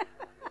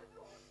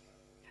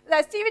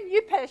 No, Stephen,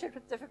 you're patient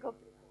with difficult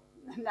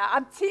people.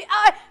 No,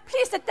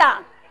 please sit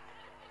down.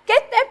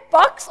 Get that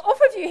box off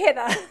of you,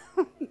 Heather.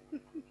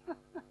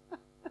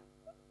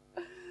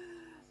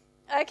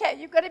 Okay,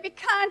 you've got to be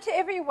kind to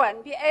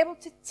everyone, be able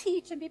to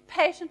teach and be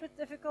patient with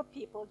difficult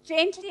people,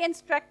 gently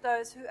instruct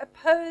those who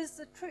oppose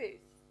the truth.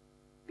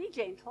 Be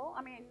gentle.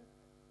 I mean,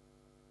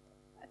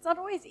 it's not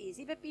always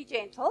easy, but be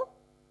gentle.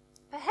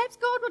 Perhaps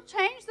God will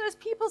change those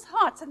people's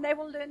hearts and they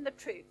will learn the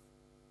truth.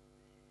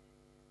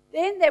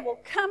 Then they will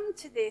come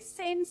to their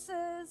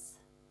senses.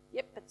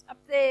 Yep, it's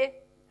up there.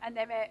 And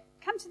they may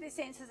come to their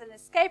senses and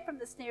escape from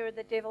the snare of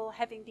the devil,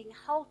 having been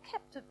held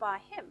captive by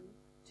him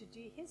to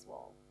do his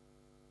will.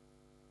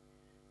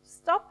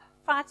 Stop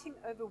fighting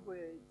over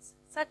words.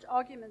 Such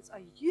arguments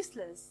are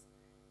useless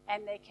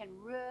and they can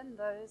ruin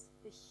those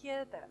who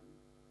hear them.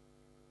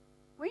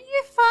 When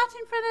you fight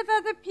in front of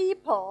other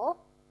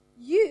people,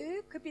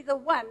 you could be the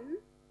one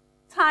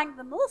tying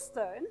the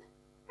millstone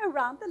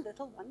around the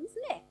little one's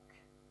neck.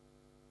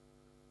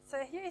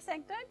 So here he's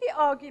saying, don't be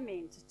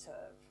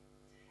argumentative.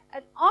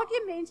 An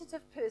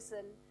argumentative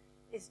person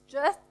is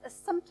just a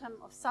symptom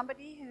of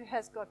somebody who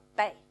has got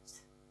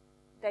bait.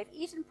 They've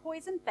eaten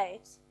poison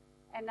bait,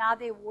 and now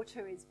their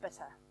water is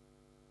bitter.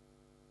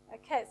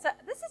 Okay, so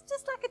this is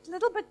just like a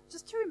little bit,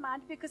 just to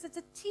remind you, because it's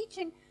a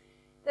teaching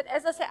that,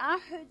 as I say, I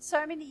heard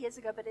so many years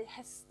ago, but it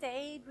has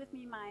stayed with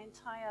me my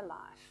entire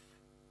life.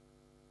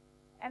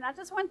 And I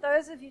just want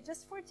those of you,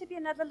 just for it to be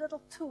another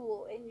little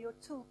tool in your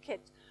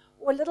toolkit,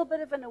 or a little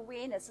bit of an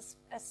awareness,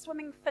 a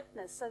swimming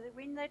fitness, so that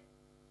when that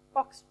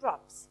box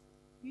drops,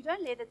 you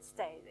don't let it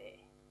stay there.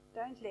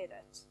 Don't let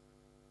it.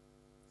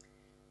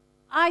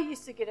 I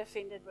used to get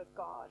offended with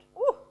God.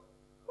 Ooh.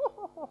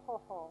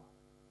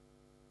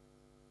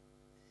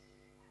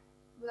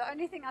 The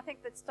only thing I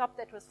think that stopped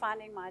that was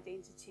finding my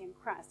identity in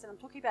Christ. And I'm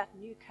talking about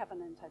new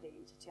covenant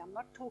identity. I'm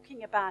not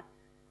talking about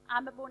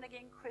I'm a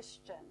born-again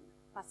Christian.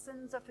 My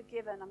sins are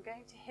forgiven. I'm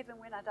going to heaven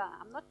when I die.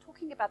 I'm not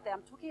talking about that.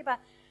 I'm talking about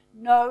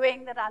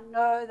knowing that I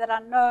know, that I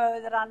know,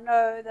 that I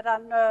know, that I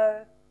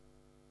know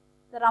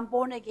that I'm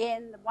born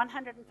again,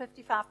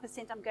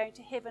 155% I'm going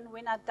to heaven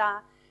when I die.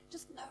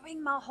 Just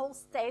knowing my whole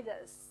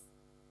status.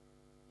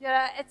 You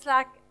know, it's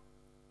like,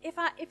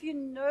 if you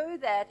know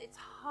that, it's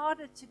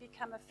harder to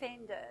become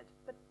offended,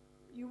 but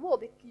you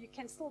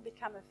can still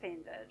become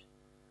offended.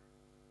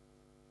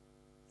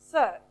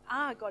 So,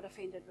 I got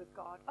offended with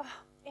God.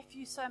 Oh, if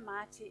you're so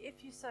mighty,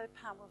 if you're so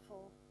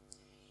powerful,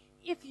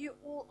 if you're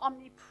all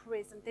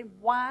omnipresent, then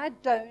why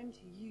don't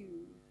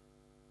you?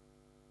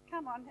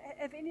 Come on,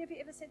 have any of you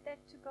ever said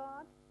that to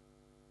God?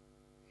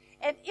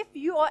 And if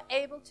you are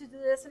able to do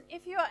this, and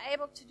if you are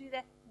able to do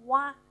that,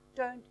 why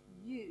don't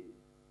you?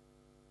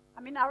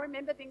 I mean, I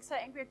remember being so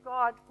angry at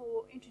God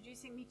for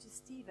introducing me to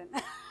Stephen.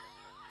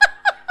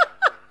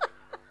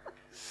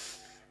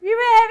 We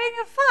were having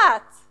a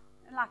fight.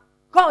 And like,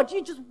 God,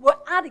 you just were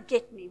out to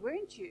get me,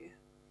 weren't you?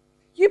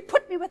 You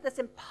put me with this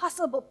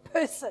impossible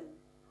person.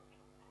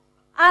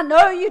 I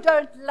know you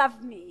don't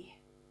love me.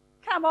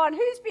 Come on,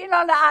 who's been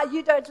on the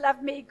you don't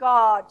love me,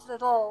 God,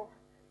 little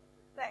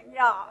thing?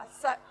 Yeah,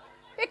 so,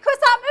 because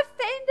I'm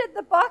offended,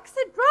 the box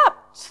had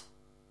dropped.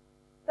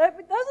 Those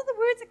are the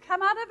words that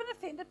come out of an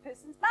offended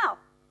person's mouth.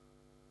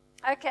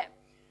 Okay.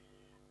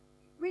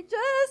 We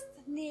just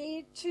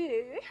need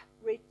to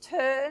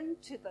return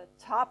to the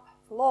top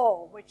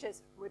floor, which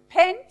is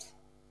repent,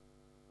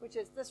 which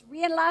is just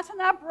re-enlighten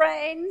our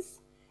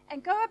brains,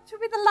 and go up to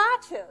where the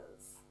light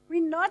is.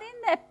 We're not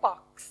in that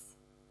box.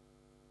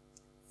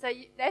 So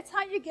that's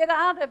how you get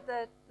out of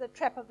the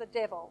trap of the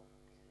devil.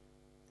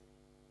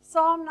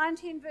 Psalm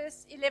 19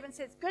 verse 11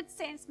 says, good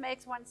sense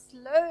makes one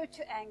slow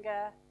to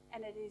anger,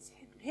 and it is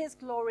his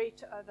glory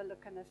to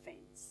overlook an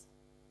offense.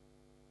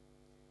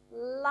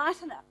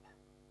 Lighten up.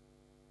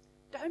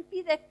 Don't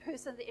be that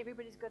person that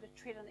everybody's got to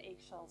tread on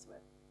eggshells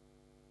with.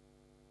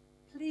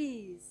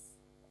 Please.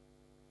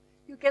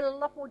 You'll get a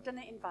lot more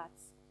dinner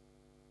invites.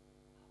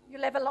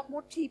 You'll have a lot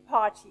more tea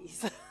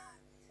parties.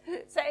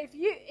 So if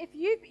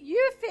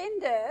you're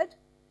offended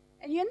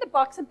and you're in the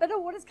box and bitter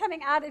water's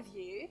coming out of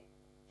you,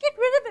 get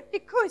rid of it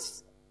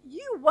because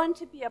you want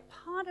to be a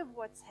part of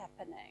what's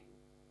happening.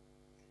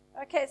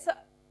 Okay, so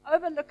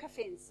overlook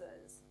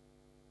offenses.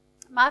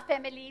 My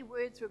family,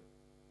 words were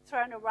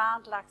thrown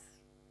around like,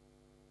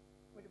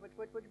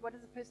 what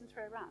does a person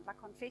throw around? Like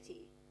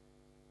confetti.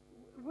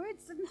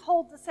 Words didn't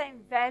hold the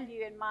same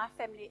value in my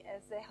family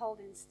as they held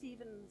in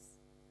Steve's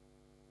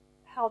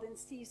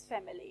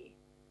family.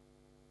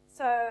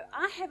 So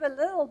I have a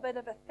little bit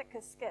of a thicker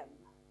skin.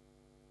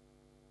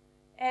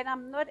 And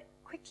I'm not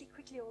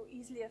quickly or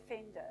easily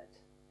offended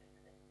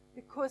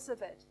because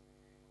of it.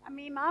 I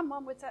mean, my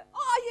mom would say,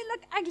 oh, you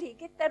look ugly,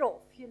 get that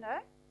off, you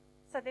know.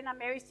 So then I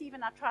married Steve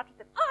and I tried with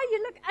him, oh,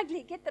 you look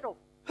ugly, get that off.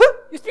 Huh?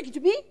 You're speaking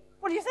to me?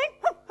 What are you saying?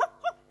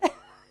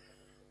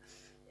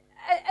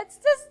 It's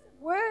just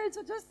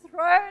are just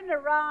thrown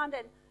around,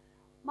 and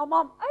my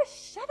mom, oh,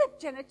 shut up,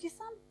 Janet, you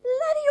sound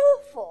bloody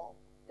awful.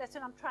 That's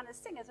what I'm trying to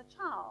sing as a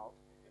child.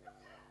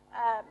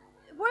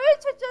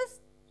 Words were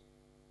just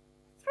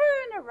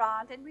thrown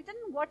around, and we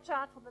didn't watch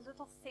out for the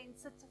little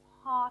sensitive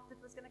heart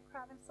that was going to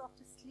cry himself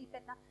to sleep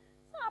at night.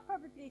 So I'm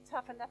probably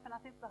tough enough, and I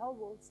think the whole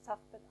world's tough,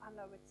 but I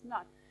know it's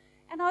not.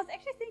 And I was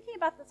actually thinking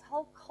about this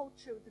whole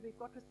culture that we've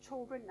got with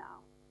children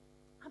now.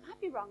 I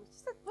might be wrong.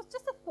 It was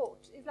just a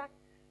thought. It's like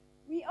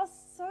we are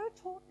so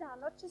taught now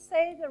not to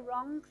say the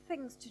wrong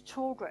things to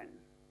children.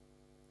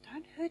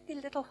 Don't hurt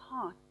their little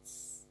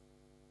hearts.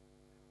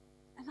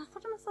 And I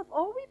thought to myself,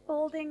 are we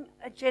building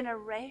a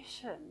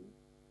generation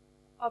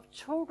of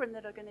children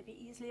that are going to be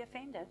easily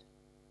offended?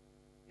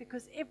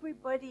 Because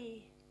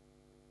everybody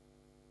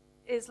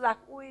is like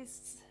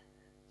always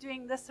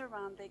doing this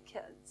around their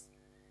kids.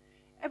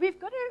 And we've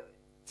got to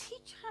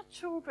teach our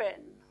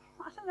children.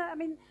 I don't know, I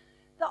mean,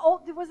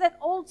 there was that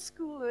old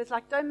school who was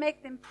like, don't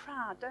make them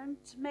proud, don't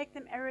make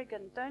them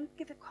arrogant, don't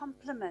give a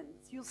compliment,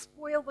 you'll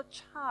spoil the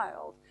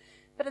child.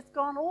 But it's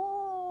gone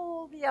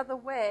all the other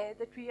way,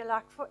 that we are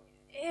like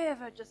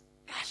forever just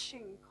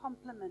gushing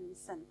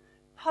compliments and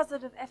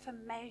positive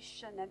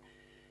affirmation and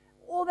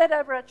all that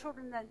over our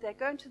children. And they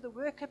go into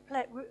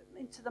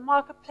the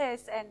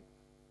marketplace and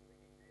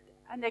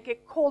they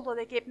get called or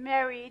they get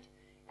married,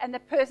 and the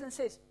person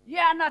says,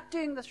 yeah, I'm not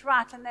doing this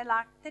right. And they're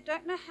like, they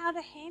don't know how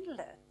to handle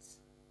it.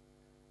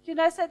 You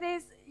know, so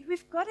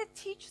we've got to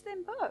teach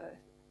them both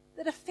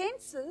that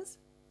offenses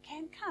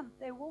can come.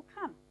 They will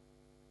come.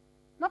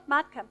 Not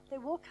might come, they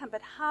will come.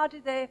 But how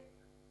do they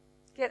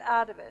get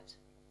out of it?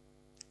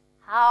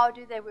 How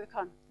do they work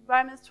on?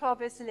 Romans 12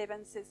 verse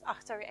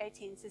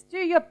 18 says, do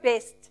your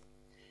best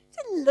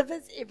to live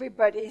as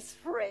everybody's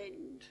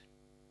friend.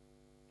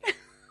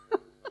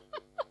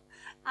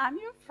 I'm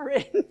your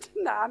friend.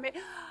 No, I mean,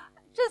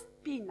 just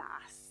be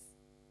nice.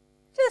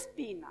 Just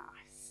be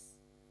nice.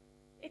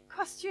 It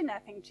costs you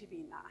nothing to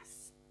be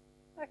nice.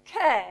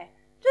 Okay?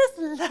 Just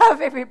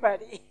love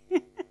everybody.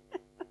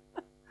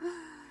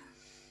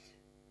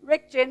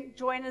 Rick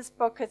Joyner's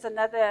book is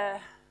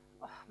another,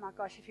 oh my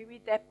gosh, if you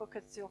read that book,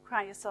 you'll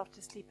cry yourself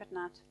to sleep at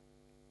night.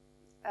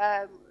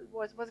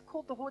 Was it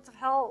called The Hordes of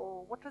Hell,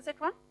 or what was that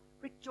one?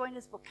 Rick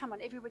Joyner's book. Come on,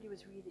 everybody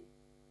was reading.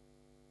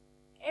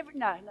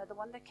 No, the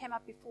one that came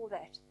up before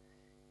that.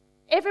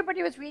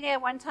 Everybody was reading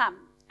at one time.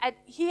 And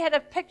he had a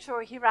picture,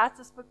 or he writes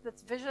this book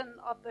that's vision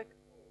of I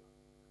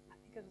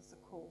think it was the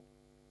call,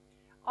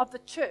 of the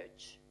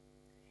church.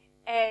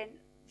 And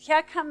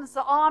here comes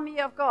the army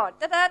of God.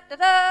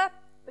 Da-da-da-da.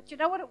 But you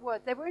know what it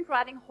was? They weren't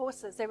riding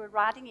horses. They were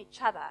riding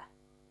each other.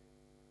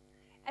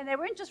 And they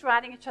weren't just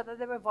riding each other.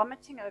 They were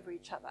vomiting over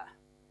each other.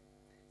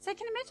 So you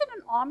can imagine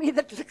an army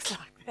that looks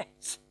like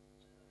that.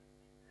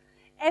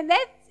 And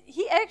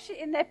he actually,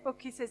 in that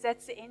book, he says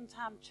that's the end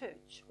time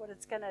church, what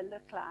it's going to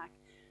look like.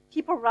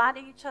 People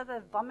riding each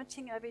other,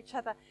 vomiting over each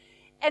other.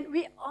 And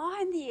we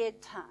are in the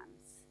end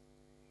times.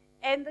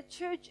 And the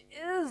church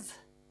is,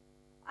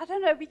 I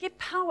don't know, we get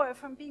power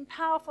from being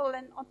powerful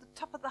and on the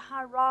top of the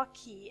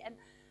hierarchy. And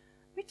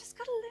we just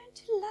got to learn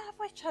to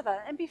love each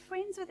other and be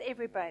friends with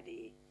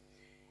everybody.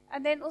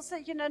 And then also,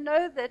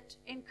 know that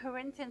in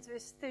Corinthians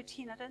verse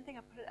 13, I don't think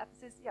I put it up, it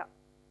says,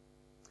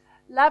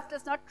 love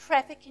does not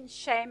traffic in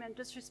shame and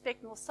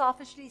disrespect, nor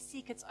selfishly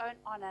seek its own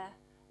honor.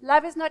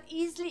 Love is not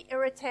easily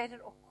irritated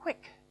or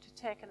quick to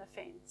take an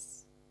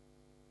offense.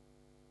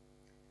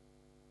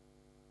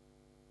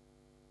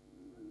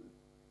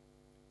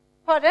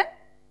 Pardon?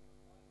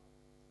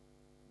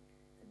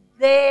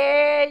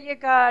 There you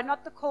go.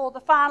 Not the call. The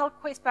Final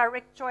Quest by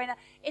Rick Joyner.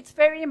 It's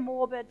very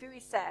morbid, very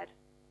sad.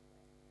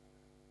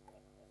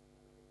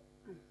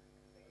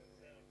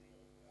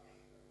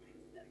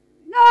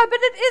 No, but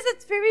it is.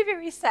 It's very,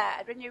 very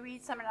sad when you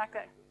read something like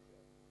that.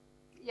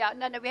 Yeah,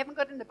 no, we haven't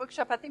got it in the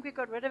bookshop. I think we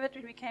got rid of it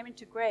when we came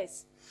into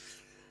Grace.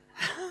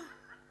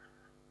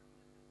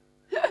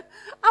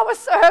 I was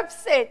so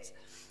upset.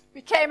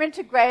 We came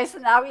into Grace,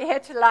 and now we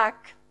had to,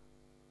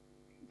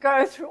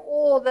 go through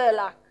all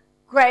the,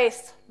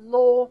 Grace,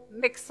 law,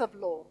 mix of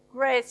law.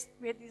 Grace,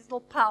 we had these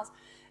little piles.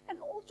 And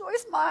all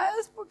Joyce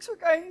Meyer's books were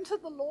going into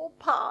the law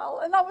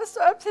pile. And I was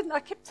so upset, and I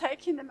kept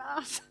taking them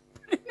out,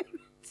 putting them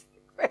into the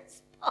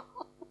Grace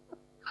pile.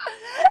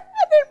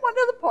 And then one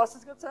of the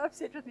pastors got so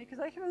upset with me because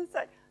I kept on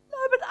saying, no,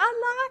 but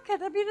I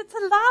like it. I mean, it's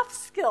a life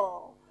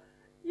skill.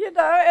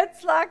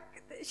 It's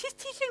like she's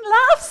teaching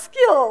life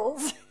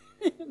skills.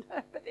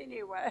 But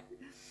anyway.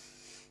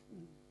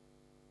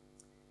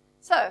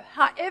 So,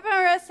 however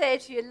I say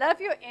to you,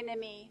 love your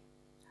enemy,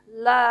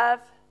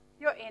 love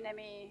your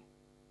enemy,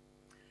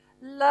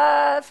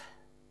 love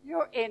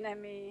your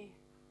enemy,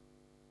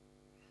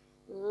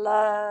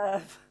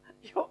 love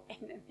your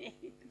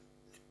enemy.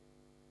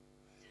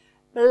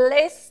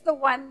 Bless the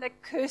one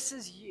that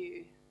curses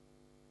you.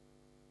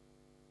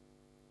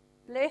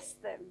 Bless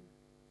them.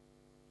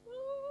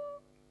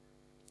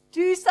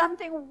 Do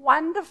something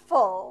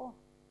wonderful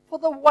for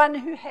the one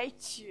who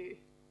hates you.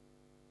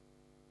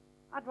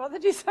 I'd rather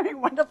do something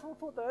wonderful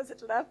for those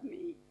that love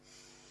me.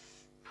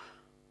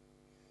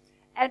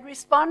 and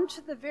respond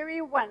to the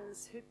very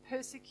ones who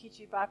persecute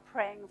you by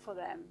praying for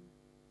them.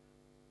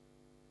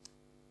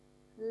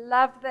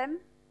 Love them,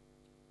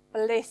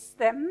 bless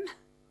them,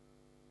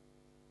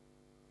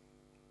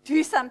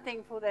 do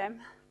something for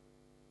them,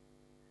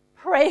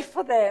 pray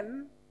for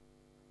them.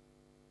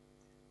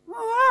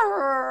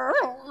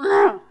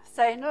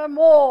 Say no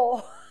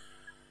more.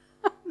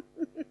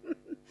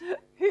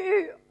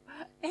 Who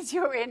is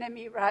your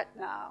enemy right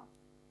now?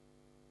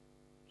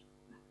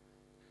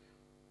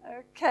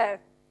 Okay,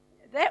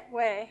 that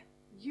way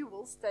you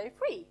will stay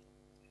free.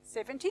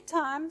 70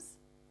 times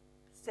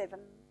 7.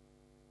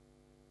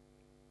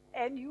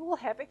 And you will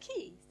have a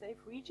key. Stay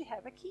free to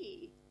have a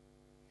key.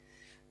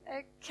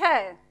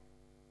 Okay.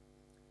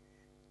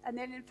 And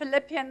then in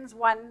Philippians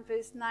 1,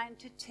 verse 9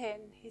 to 10,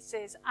 he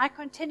says, I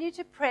continue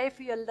to pray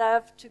for your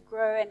love to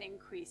grow and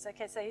increase.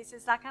 Okay, so he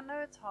says, like, I know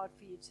it's hard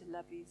for you to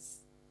love these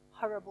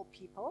horrible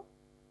people.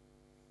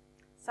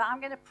 So I'm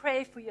going to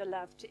pray for your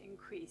love to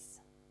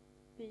increase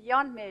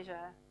beyond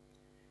measure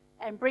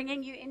and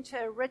bringing you into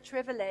a rich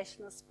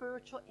revelation of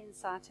spiritual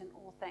insight in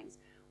all things.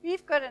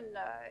 We've got to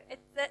know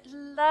that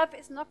love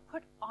is not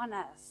put on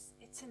us.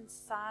 It's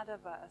inside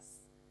of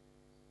us.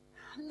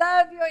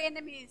 Love your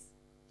enemies.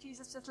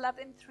 Jesus, just love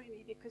them through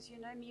me because you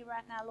know me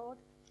right now, Lord.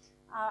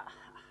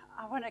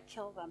 I want to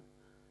kill them.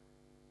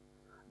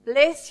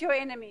 Bless your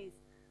enemies.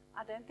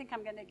 I don't think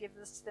I'm going to give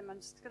this to them. I'm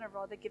just going to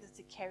rather give this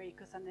to Carrie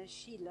because I know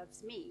she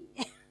loves me.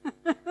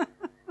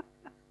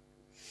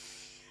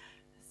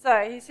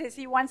 So he says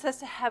he wants us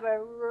to have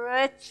a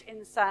rich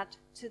insight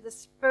to the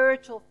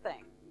spiritual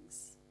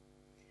things.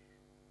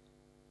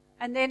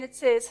 And then it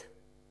says,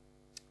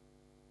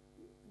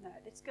 no,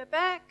 let's go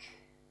back.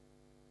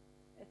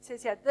 It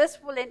says here, this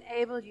will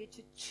enable you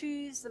to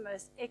choose the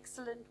most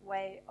excellent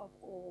way of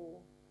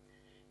all,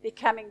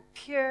 becoming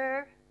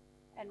pure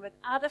and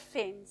without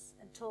offense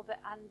until the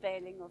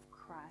unveiling of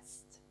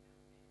Christ.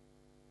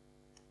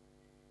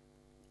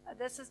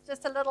 This is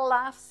just a little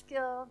life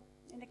skill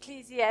in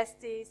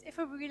Ecclesiastes. If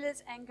a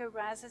ruler's anger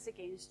rises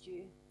against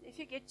you, if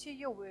you get to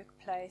your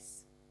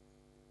workplace,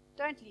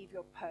 don't leave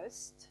your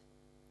post.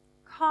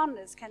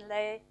 Calmness can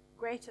lay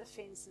great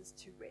offenses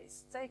to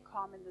rest. Stay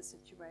calm in the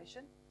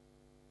situation.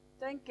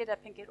 Don't get up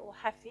and get all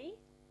huffy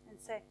and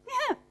say,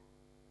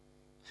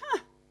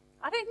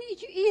 I don't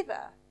need you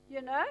either.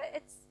 You know,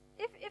 it's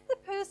if the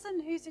person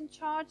who's in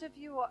charge of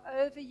you or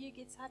over you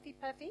gets huffy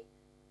puffy,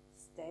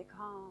 stay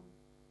calm.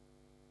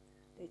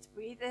 Let's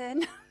breathe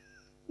in,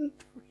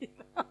 breathe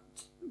out.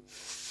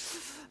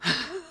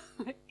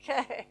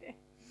 Okay.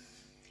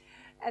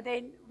 And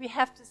then we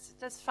have to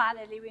just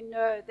finally, we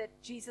know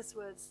that Jesus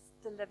was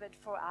delivered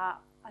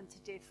unto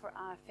death for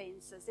our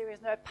offenses. There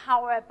is no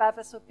power above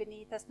us or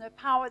beneath us, no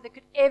power that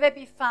could ever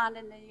be found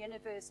in the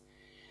universe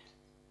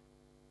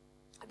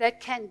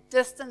that can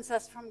distance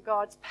us from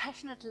God's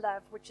passionate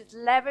love, which is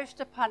lavished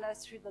upon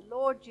us through the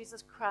Lord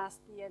Jesus Christ,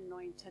 the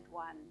Anointed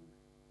One.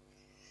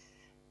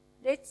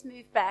 Let's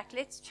move back.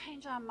 Let's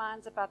change our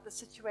minds about the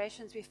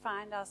situations we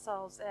find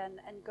ourselves in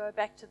and go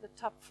back to the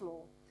top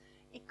floor.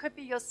 It could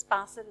be your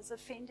spouse that has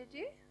offended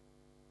you.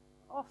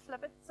 Or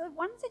flip it. The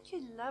ones that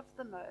you love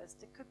the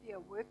most. It could be a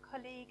work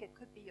colleague. It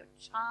could be your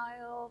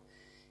child.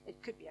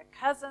 It could be a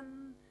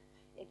cousin.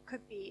 It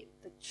could be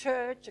the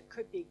church. It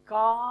could be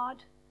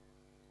God.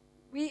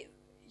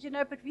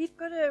 But we've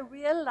got to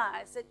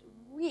realize that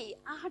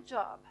our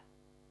job,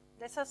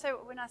 that's what I say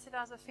when I said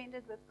I was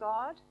offended with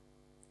God,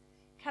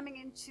 coming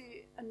into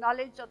a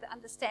knowledge of the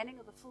understanding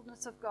of the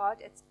fullness of God,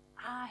 it's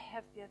I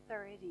have the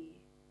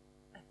authority.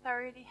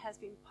 Authority has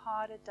been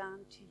parted down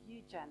to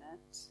you,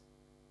 Janet.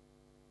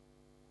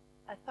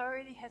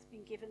 Authority has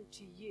been given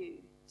to you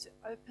to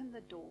open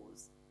the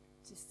doors,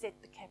 to set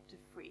the captive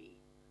free.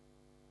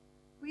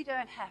 We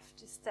don't have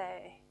to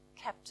stay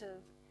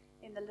captive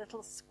in the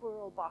little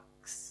squirrel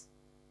box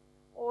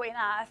or in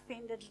our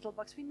offended little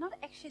box. We're not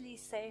actually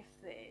safe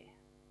there.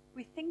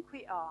 We think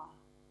we are.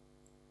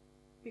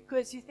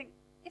 Because you think,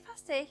 if I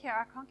stay here,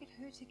 I can't get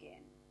hurt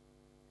again.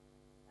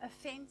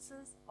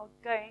 Offenses are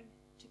going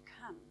to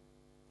come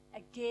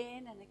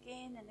again and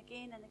again and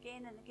again and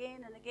again and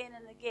again and again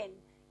and again.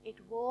 It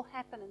will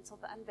happen until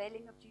the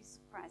unveiling of Jesus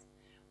Christ.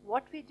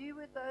 What we do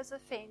with those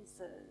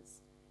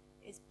offenses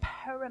is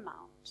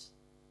paramount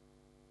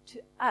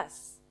to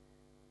us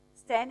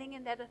standing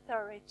in that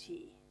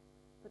authority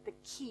with the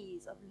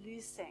keys of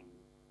loosing,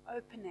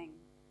 opening,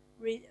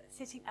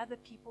 setting other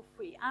people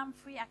free. I'm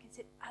free, I can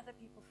set other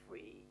people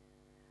free.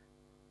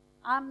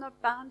 I'm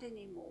not bound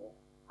anymore.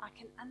 I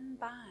can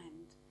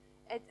unbind.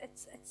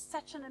 It's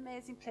such an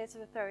amazing place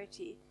of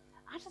authority.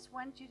 I just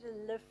want you to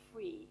live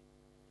free.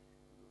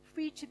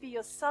 Free to be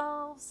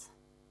yourselves.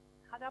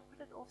 How do I put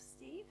it off,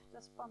 Steve?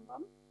 Just bum.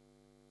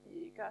 There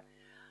you go.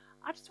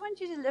 I just want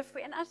you to live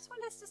free. And I just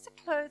want us just to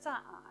close our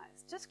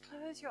eyes. Just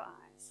close your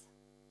eyes.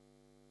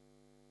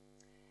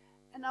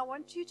 And I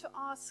want you to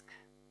ask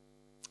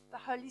the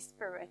Holy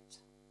Spirit,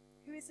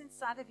 who is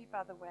inside of you,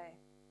 by the way,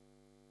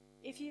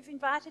 if you've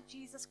invited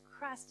Jesus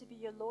Christ to be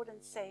your Lord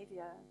and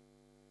Savior,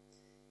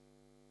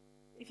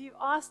 if you've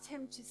asked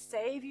him to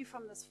save you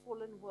from this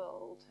fallen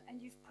world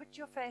and you've put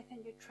your faith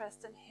and your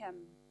trust in him,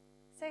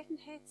 Satan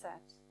hates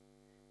that.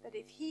 But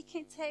if he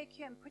can take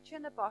you and put you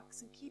in a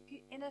box and keep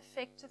you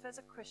ineffective as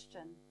a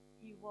Christian,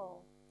 he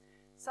will.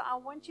 So I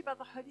want you by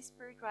the Holy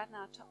Spirit right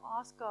now to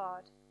ask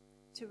God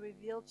to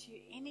reveal to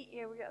you any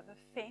area of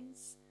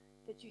offense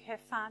that you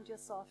have found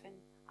yourself in.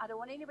 I don't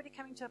want anybody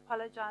coming to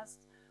apologize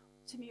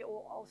to me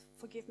or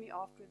forgive me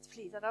afterwards,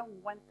 please. I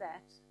don't want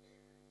that.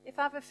 If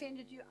I've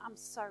offended you, I'm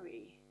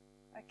sorry.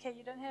 Okay,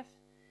 you don't have,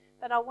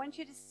 but I want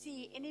you to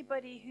see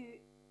anybody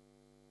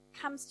who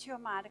comes to your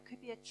mind. It could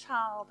be a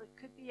child, it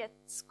could be a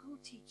school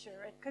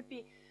teacher, it could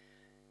be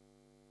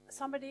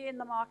somebody in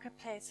the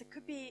marketplace, it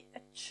could be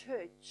a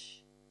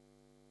church.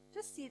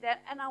 Just see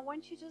that, and I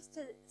want you just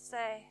to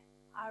say,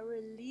 I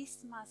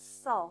release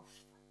myself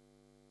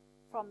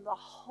from the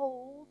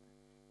hold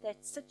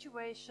that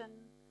situation,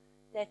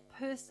 that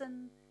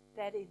person,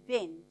 that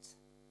event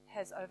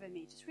has over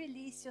me. Just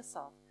release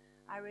yourself.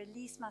 I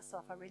release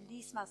myself. I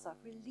release myself.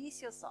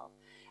 Release yourself.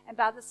 And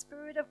by the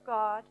Spirit of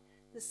God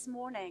this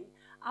morning,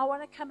 I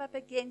want to come up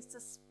against the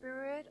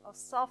spirit of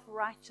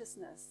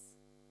self-righteousness.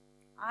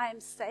 I am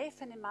safe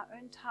and in my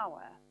own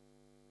tower.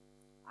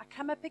 I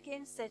come up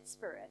against that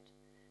spirit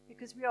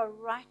because we are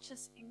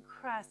righteous in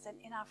Christ and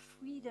in our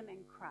freedom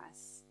in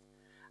Christ.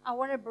 I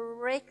want to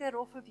break that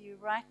off of you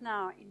right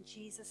now in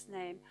Jesus'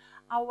 name.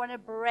 I want to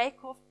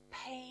break off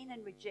pain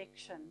and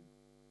rejection.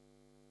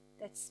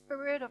 That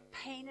spirit of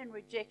pain and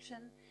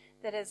rejection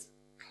that has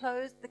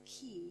closed the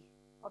key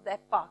of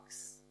that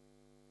box.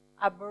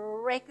 I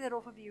break that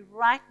off of you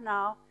right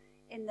now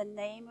in the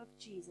name of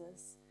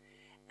Jesus.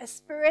 A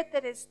spirit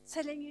that is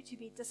telling you to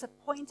be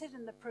disappointed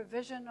in the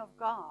provision of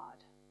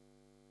God.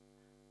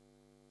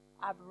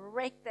 I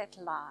break that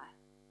lie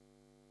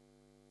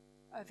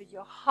over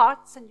your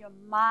hearts and your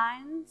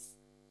minds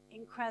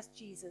in Christ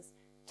Jesus.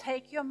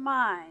 Take your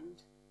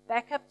mind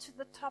back up to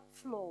the top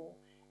floor.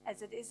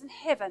 As it is in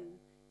heaven,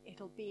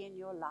 it'll be in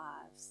your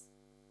lives.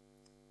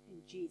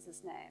 In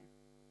Jesus' name.